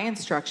of my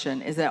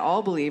instruction is that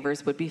all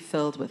believers would be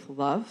filled with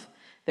love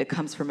that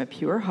comes from a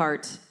pure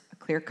heart, a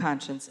clear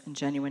conscience, and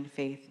genuine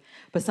faith.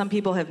 But some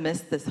people have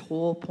missed this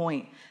whole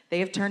point. They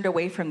have turned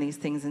away from these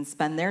things and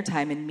spend their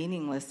time in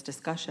meaningless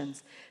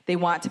discussions. They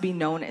want to be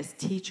known as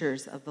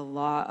teachers of the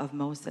law of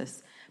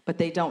Moses, but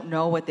they don't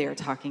know what they are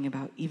talking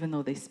about, even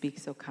though they speak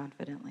so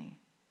confidently.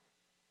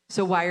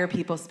 So why are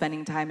people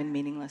spending time in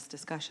meaningless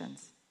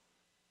discussions?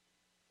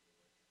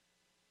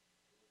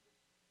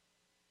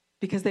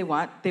 Because they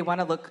want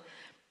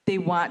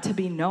to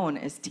be known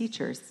as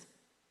teachers.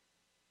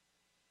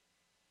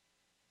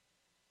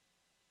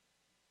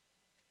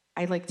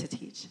 I like to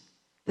teach.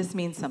 This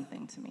means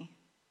something to me.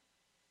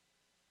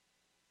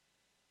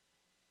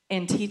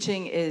 And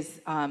teaching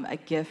is a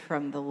gift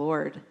from the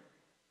Lord.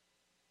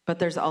 But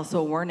there's also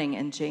a warning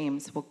in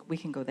James. We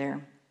can go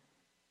there.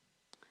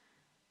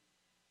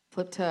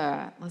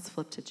 Let's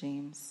flip to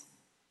James.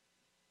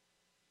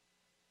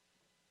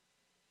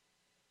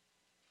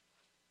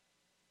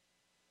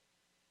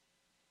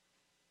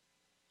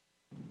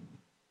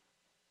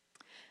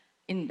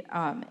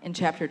 In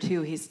chapter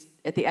 2,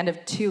 at the end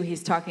of 2,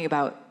 he's talking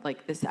about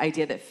like this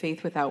idea that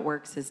faith without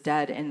works is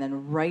dead. And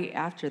then right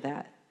after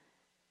that,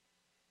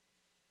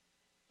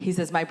 he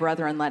says, "My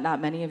brethren, let not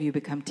many of you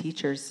become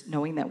teachers,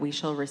 knowing that we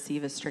shall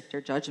receive a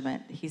stricter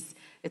judgment."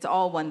 It's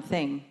all one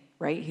thing,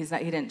 right? He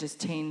didn't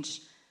just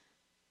change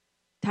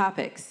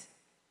topics.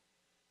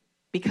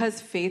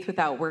 Because faith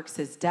without works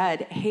is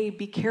dead, hey,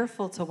 be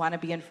careful to want to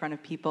be in front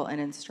of people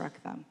and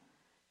instruct them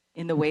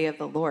in the way of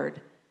the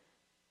Lord.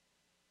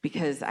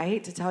 Because I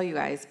hate to tell you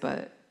guys,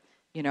 but,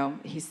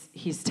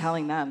 he's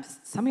telling them,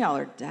 some of y'all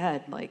are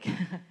dead. Like,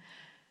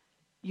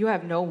 you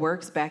have no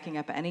works backing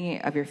up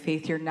any of your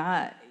faith. You're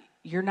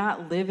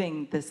not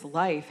living this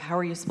life. How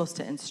are you supposed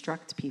to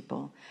instruct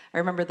people? I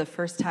remember the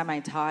first time I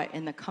taught,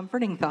 and the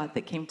comforting thought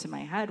that came to my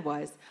head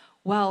was,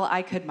 well,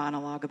 I could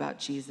monologue about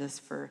Jesus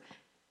for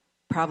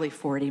probably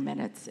 40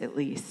 minutes at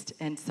least.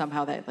 And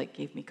somehow that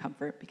gave me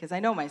comfort because I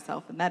know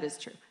myself, and that is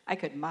true. I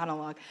could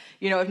monologue.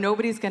 If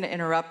nobody's going to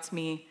interrupt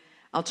me,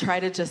 I'll try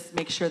to just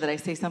make sure that I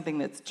say something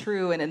that's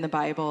true and in the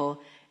Bible,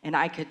 and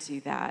I could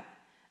do that.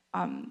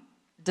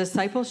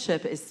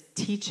 Discipleship is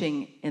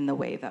teaching in the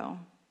way, though.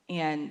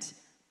 And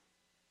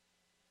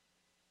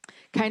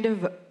kind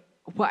of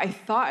what I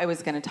thought I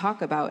was going to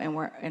talk about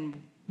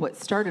and what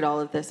started all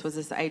of this was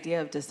this idea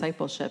of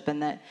discipleship,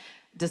 and that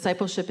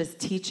discipleship is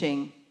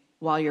teaching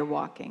while you're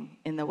walking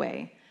in the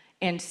way.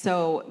 And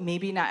so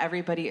maybe not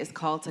everybody is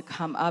called to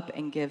come up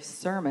and give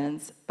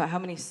sermons, but how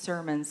many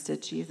sermons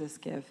did Jesus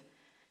give?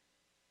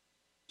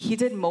 He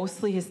did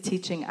mostly his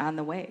teaching on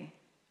the way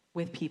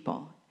with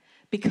people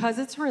because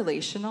it's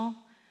relational.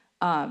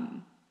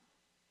 I'm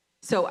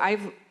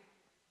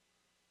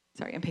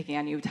picking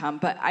on you, Tom,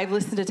 but I've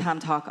listened to Tom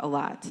talk a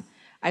lot.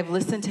 I've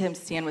listened to him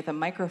stand with a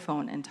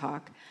microphone and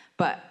talk,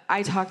 but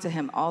I talk to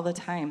him all the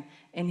time,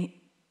 and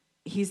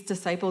he's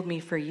discipled me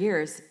for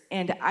years,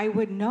 and I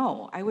would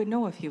know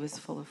if he was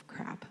full of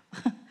crap.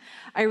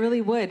 I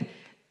really would.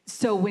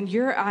 So when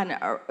you're on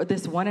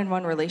this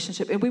one-on-one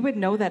relationship, and we would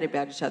know that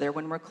about each other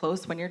when we're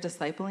close, when you're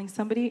discipling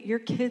somebody, your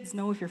kids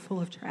know if you're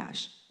full of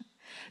trash.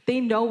 They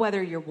know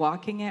whether you're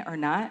walking it or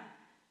not.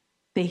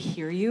 They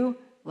hear you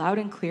loud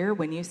and clear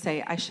when you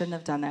say, I shouldn't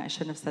have done that. I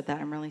shouldn't have said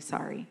that. I'm really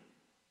sorry.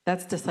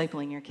 That's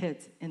discipling your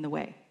kids in the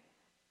way.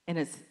 And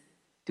it's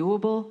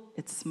doable.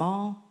 It's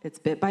small. It's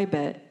bit by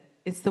bit.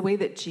 It's the way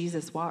that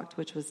Jesus walked,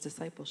 which was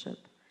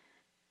discipleship.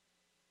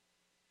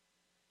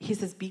 He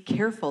says, be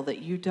careful that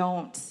you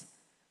don't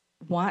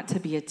want to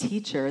be a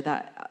teacher,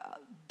 that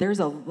there's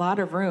a lot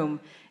of room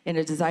in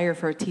a desire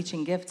for a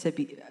teaching gift to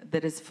be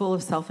that is full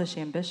of selfish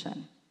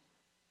ambition.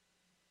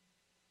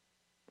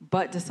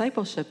 But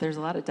discipleship, there's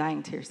a lot of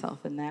dying to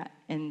yourself in that.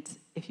 And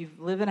if you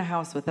live in a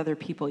house with other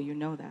people, you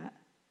know that.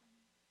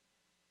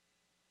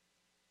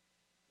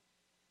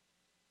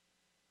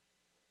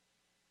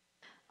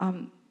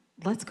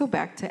 Let's go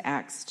back to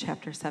Acts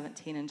chapter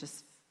 17 and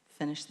just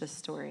finish this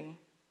story.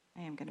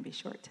 I am going to be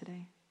short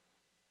today.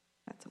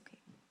 That's okay.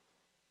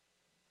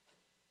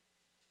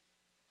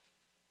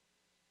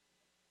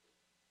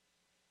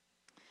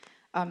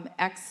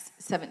 Acts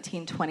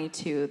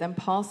 17:22. Then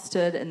Paul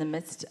stood in the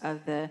midst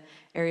of the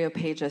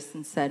Areopagus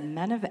and said,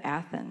 Men of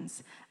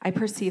Athens, I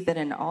perceive that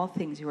in all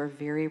things you are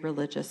very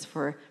religious,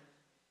 for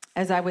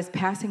as I was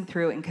passing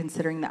through and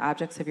considering the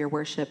objects of your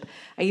worship,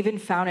 I even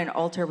found an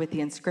altar with the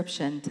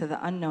inscription, to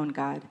the unknown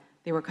God.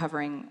 They were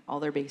covering all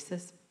their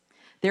bases.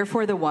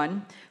 Therefore, the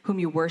one whom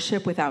you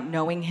worship without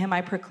knowing him,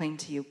 I proclaim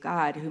to you,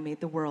 God, who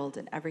made the world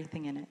and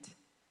everything in it.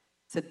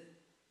 So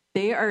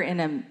they're in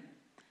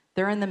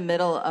the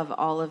middle of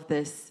all of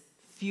this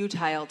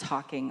futile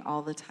talking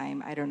all the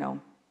time. I don't know.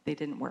 They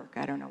didn't work.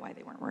 I don't know why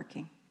they weren't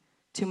working.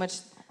 Too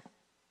much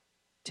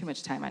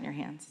time on your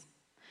hands.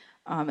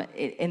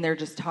 And they're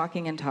just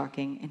talking, and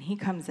he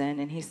comes in,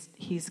 and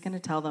he's going to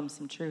tell them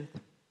some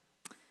truth.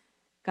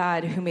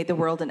 God, who made the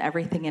world and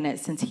everything in it,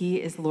 since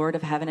he is Lord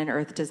of heaven and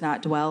earth, does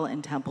not dwell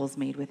in temples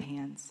made with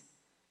hands.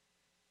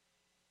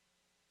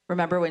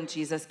 Remember when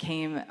Jesus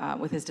came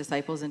with his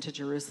disciples into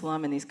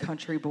Jerusalem, and these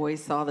country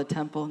boys saw the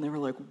temple, and they were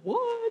like,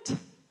 what?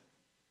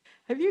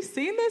 Have you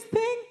seen this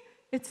thing?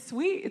 It's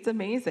sweet. It's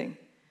amazing.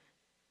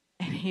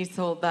 And he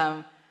told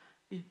them,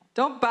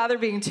 don't bother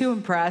being too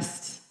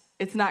impressed.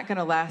 It's not going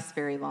to last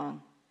very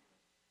long,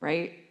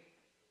 right?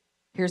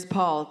 Here's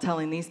Paul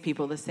telling these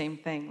people the same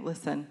thing.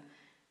 Listen,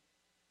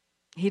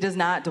 he does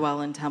not dwell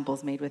in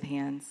temples made with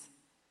hands.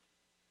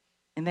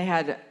 And they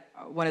had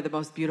one of the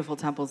most beautiful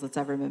temples that's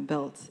ever been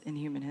built in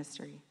human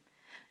history.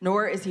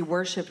 Nor is he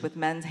worshipped with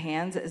men's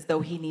hands as though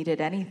he needed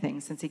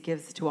anything, since he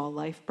gives to all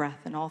life, breath,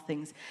 and all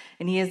things.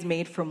 And he has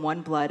made from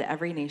one blood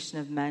every nation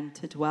of men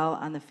to dwell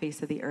on the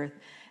face of the earth,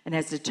 and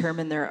has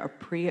determined their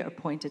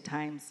pre-appointed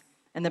times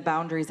and the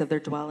boundaries of their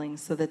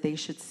dwellings, so that they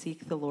should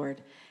seek the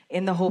Lord,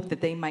 in the hope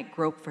that they might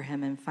grope for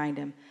him and find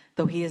him,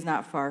 though he is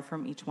not far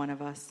from each one of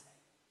us.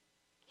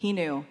 He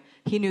knew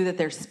that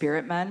their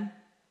spirit men,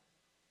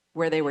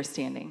 where they were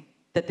standing,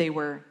 that they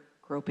were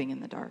groping in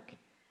the dark.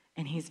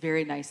 And he's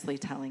very nicely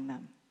telling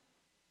them,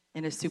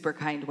 in a super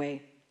kind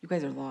way, you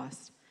guys are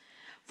lost.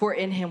 For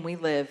in him we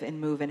live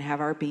and move and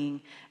have our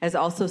being, as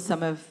also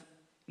some of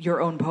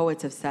your own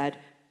poets have said,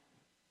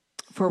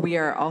 for we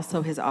are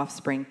also his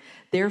offspring.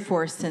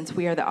 Therefore, since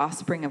we are the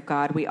offspring of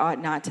God, we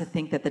ought not to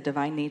think that the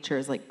divine nature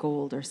is like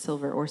gold or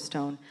silver or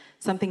stone,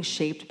 something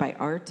shaped by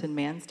art and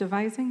man's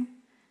devising.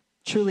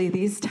 Truly,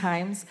 these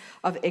times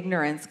of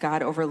ignorance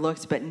God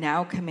overlooked, but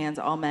now commands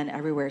all men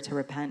everywhere to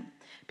repent,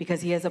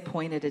 because he has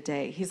appointed a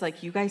day. He's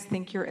like, you guys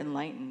think you're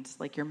enlightened,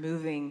 like you're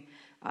moving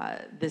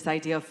this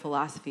idea of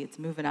philosophy. It's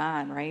moving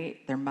on, right?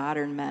 They're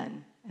modern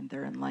men, and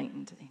they're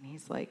enlightened. And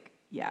he's like,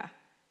 yeah.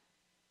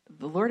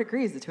 The Lord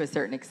agrees to a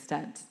certain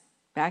extent.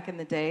 Back in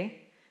the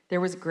day,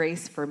 there was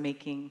grace for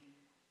making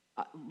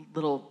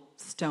little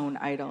stone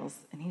idols.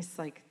 And he's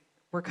like,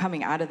 we're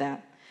coming out of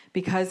that,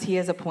 because he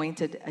has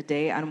appointed a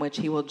day on which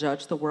he will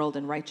judge the world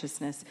in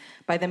righteousness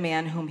by the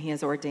man whom he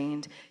has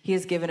ordained. He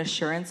has given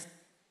assurance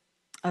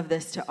of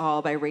this to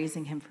all by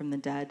raising him from the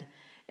dead.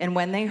 And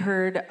when they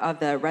heard of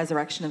the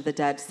resurrection of the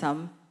dead,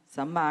 some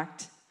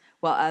mocked,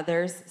 while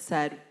others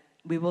said,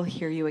 we will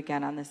hear you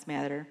again on this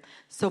matter.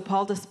 So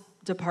Paul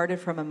departed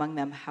from among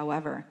them.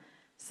 However,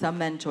 some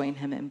men joined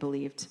him and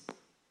believed.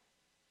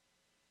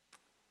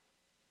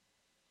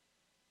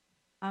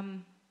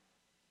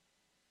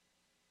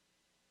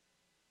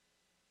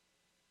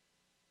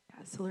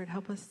 So Lord,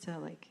 help us to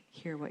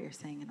hear what you're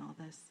saying in all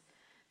this.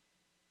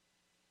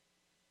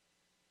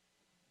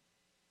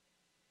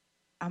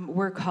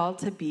 We're called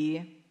to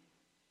be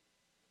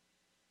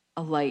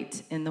a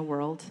light in the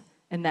world,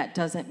 and that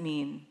doesn't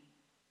mean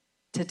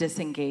to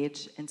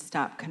disengage and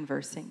stop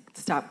conversing,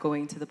 stop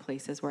going to the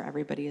places where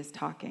everybody is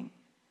talking.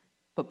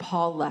 But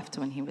Paul left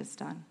when he was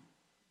done,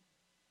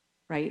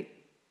 right?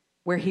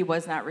 Where he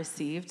was not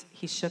received,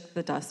 he shook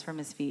the dust from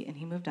his feet and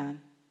he moved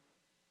on.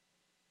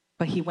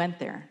 But he went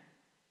there.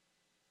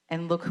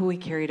 And look who he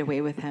carried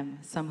away with him,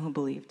 some who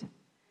believed.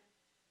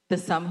 The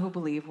some who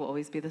believe will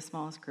always be the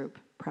smallest group,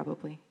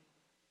 probably.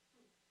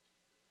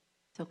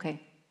 It's okay.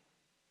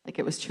 Like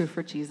it was true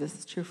for Jesus,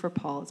 it's true for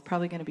Paul, it's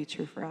probably going to be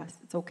true for us.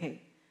 It's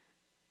okay.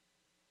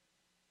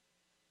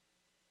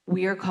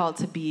 We are called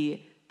to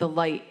be the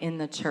light in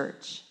the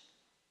church.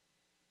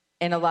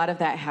 And a lot of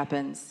that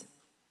happens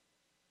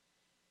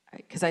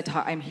because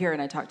I'm here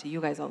and I talk to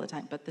you guys all the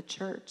time, but the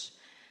church,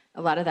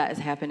 a lot of that is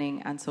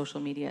happening on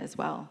social media as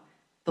well.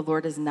 The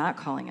Lord is not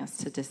calling us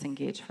to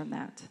disengage from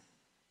that.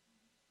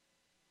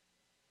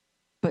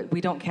 But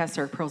we don't cast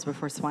our pearls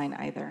before swine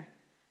either.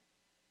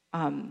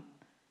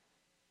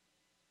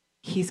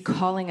 He's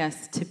calling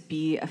us to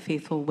be a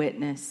faithful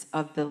witness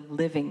of the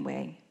living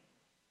way.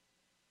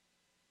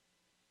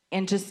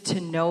 And just to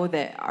know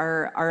that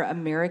our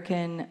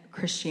American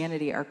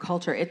Christianity, our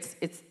culture,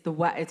 it's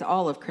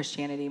all of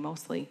Christianity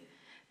mostly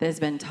that has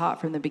been taught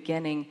from the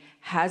beginning,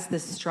 has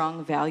this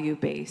strong value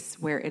base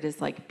where it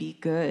is like, be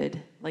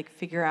good, like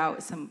figure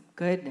out some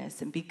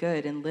goodness and be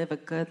good and live a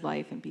good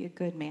life and be a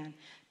good man,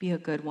 be a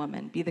good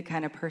woman, be the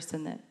kind of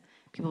person that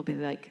people will be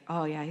like,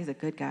 oh yeah, he's a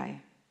good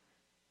guy.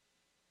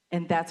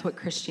 And that's what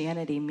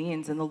Christianity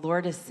means. And the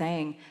Lord is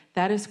saying,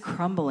 that is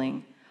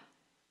crumbling.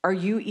 Are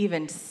you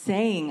even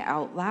saying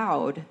out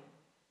loud,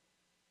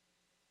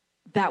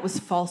 that was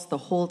false the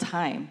whole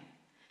time?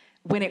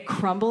 When it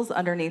crumbles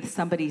underneath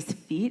somebody's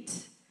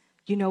feet,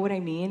 you know what I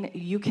mean?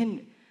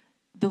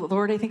 The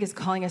Lord, I think, is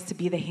calling us to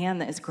be the hand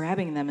that is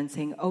grabbing them and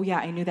saying, oh yeah,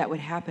 I knew that would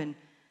happen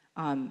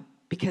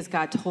because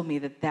God told me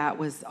that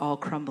was all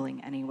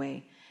crumbling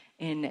anyway.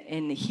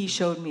 And he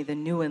showed me the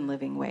new and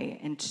living way,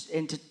 and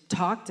to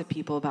talk to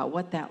people about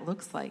what that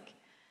looks like,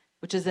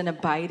 which is an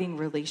abiding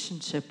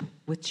relationship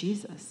with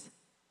Jesus.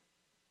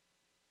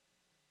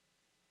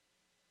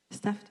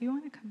 Steph, do you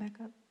want to come back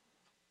up?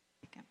 I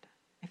think I'm done.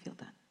 I feel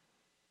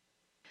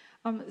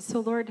done.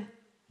 So Lord,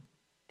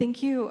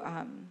 thank you.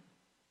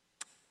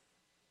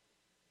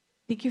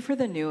 Thank you for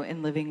the new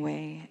and living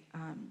way.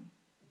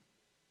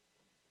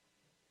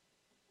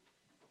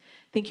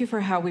 Thank you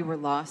for how we were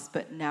lost,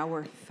 but now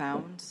we're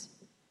found.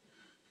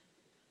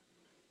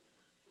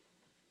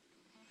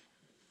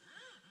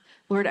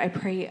 Lord, I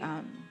pray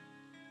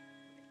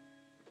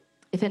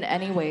if in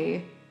any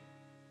way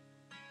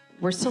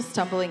we're still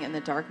stumbling in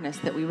the darkness,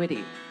 that we would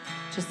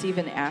just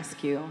even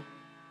ask you,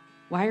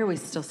 why are we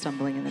still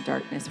stumbling in the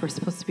darkness? We're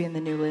supposed to be in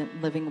the new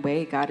living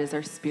way. God is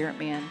our spirit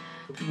man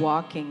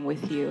walking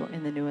with you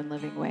in the new and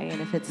living way. And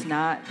if it's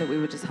not, that we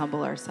would just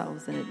humble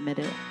ourselves and admit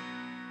it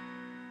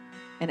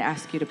and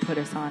ask you to put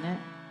us on it.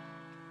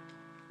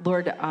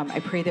 Lord, I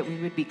pray that we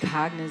would be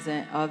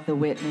cognizant of the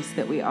witness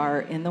that we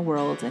are in the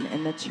world and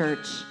in the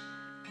church.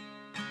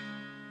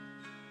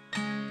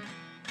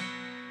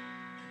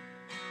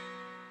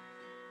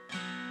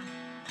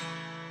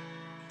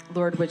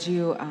 Lord, would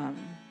you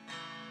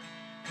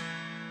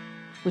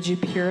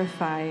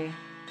purify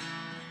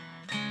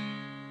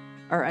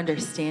our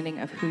understanding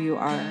of who you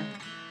are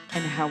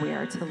and how we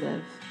are to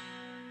live?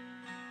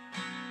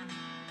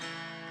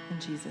 In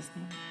Jesus'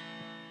 name.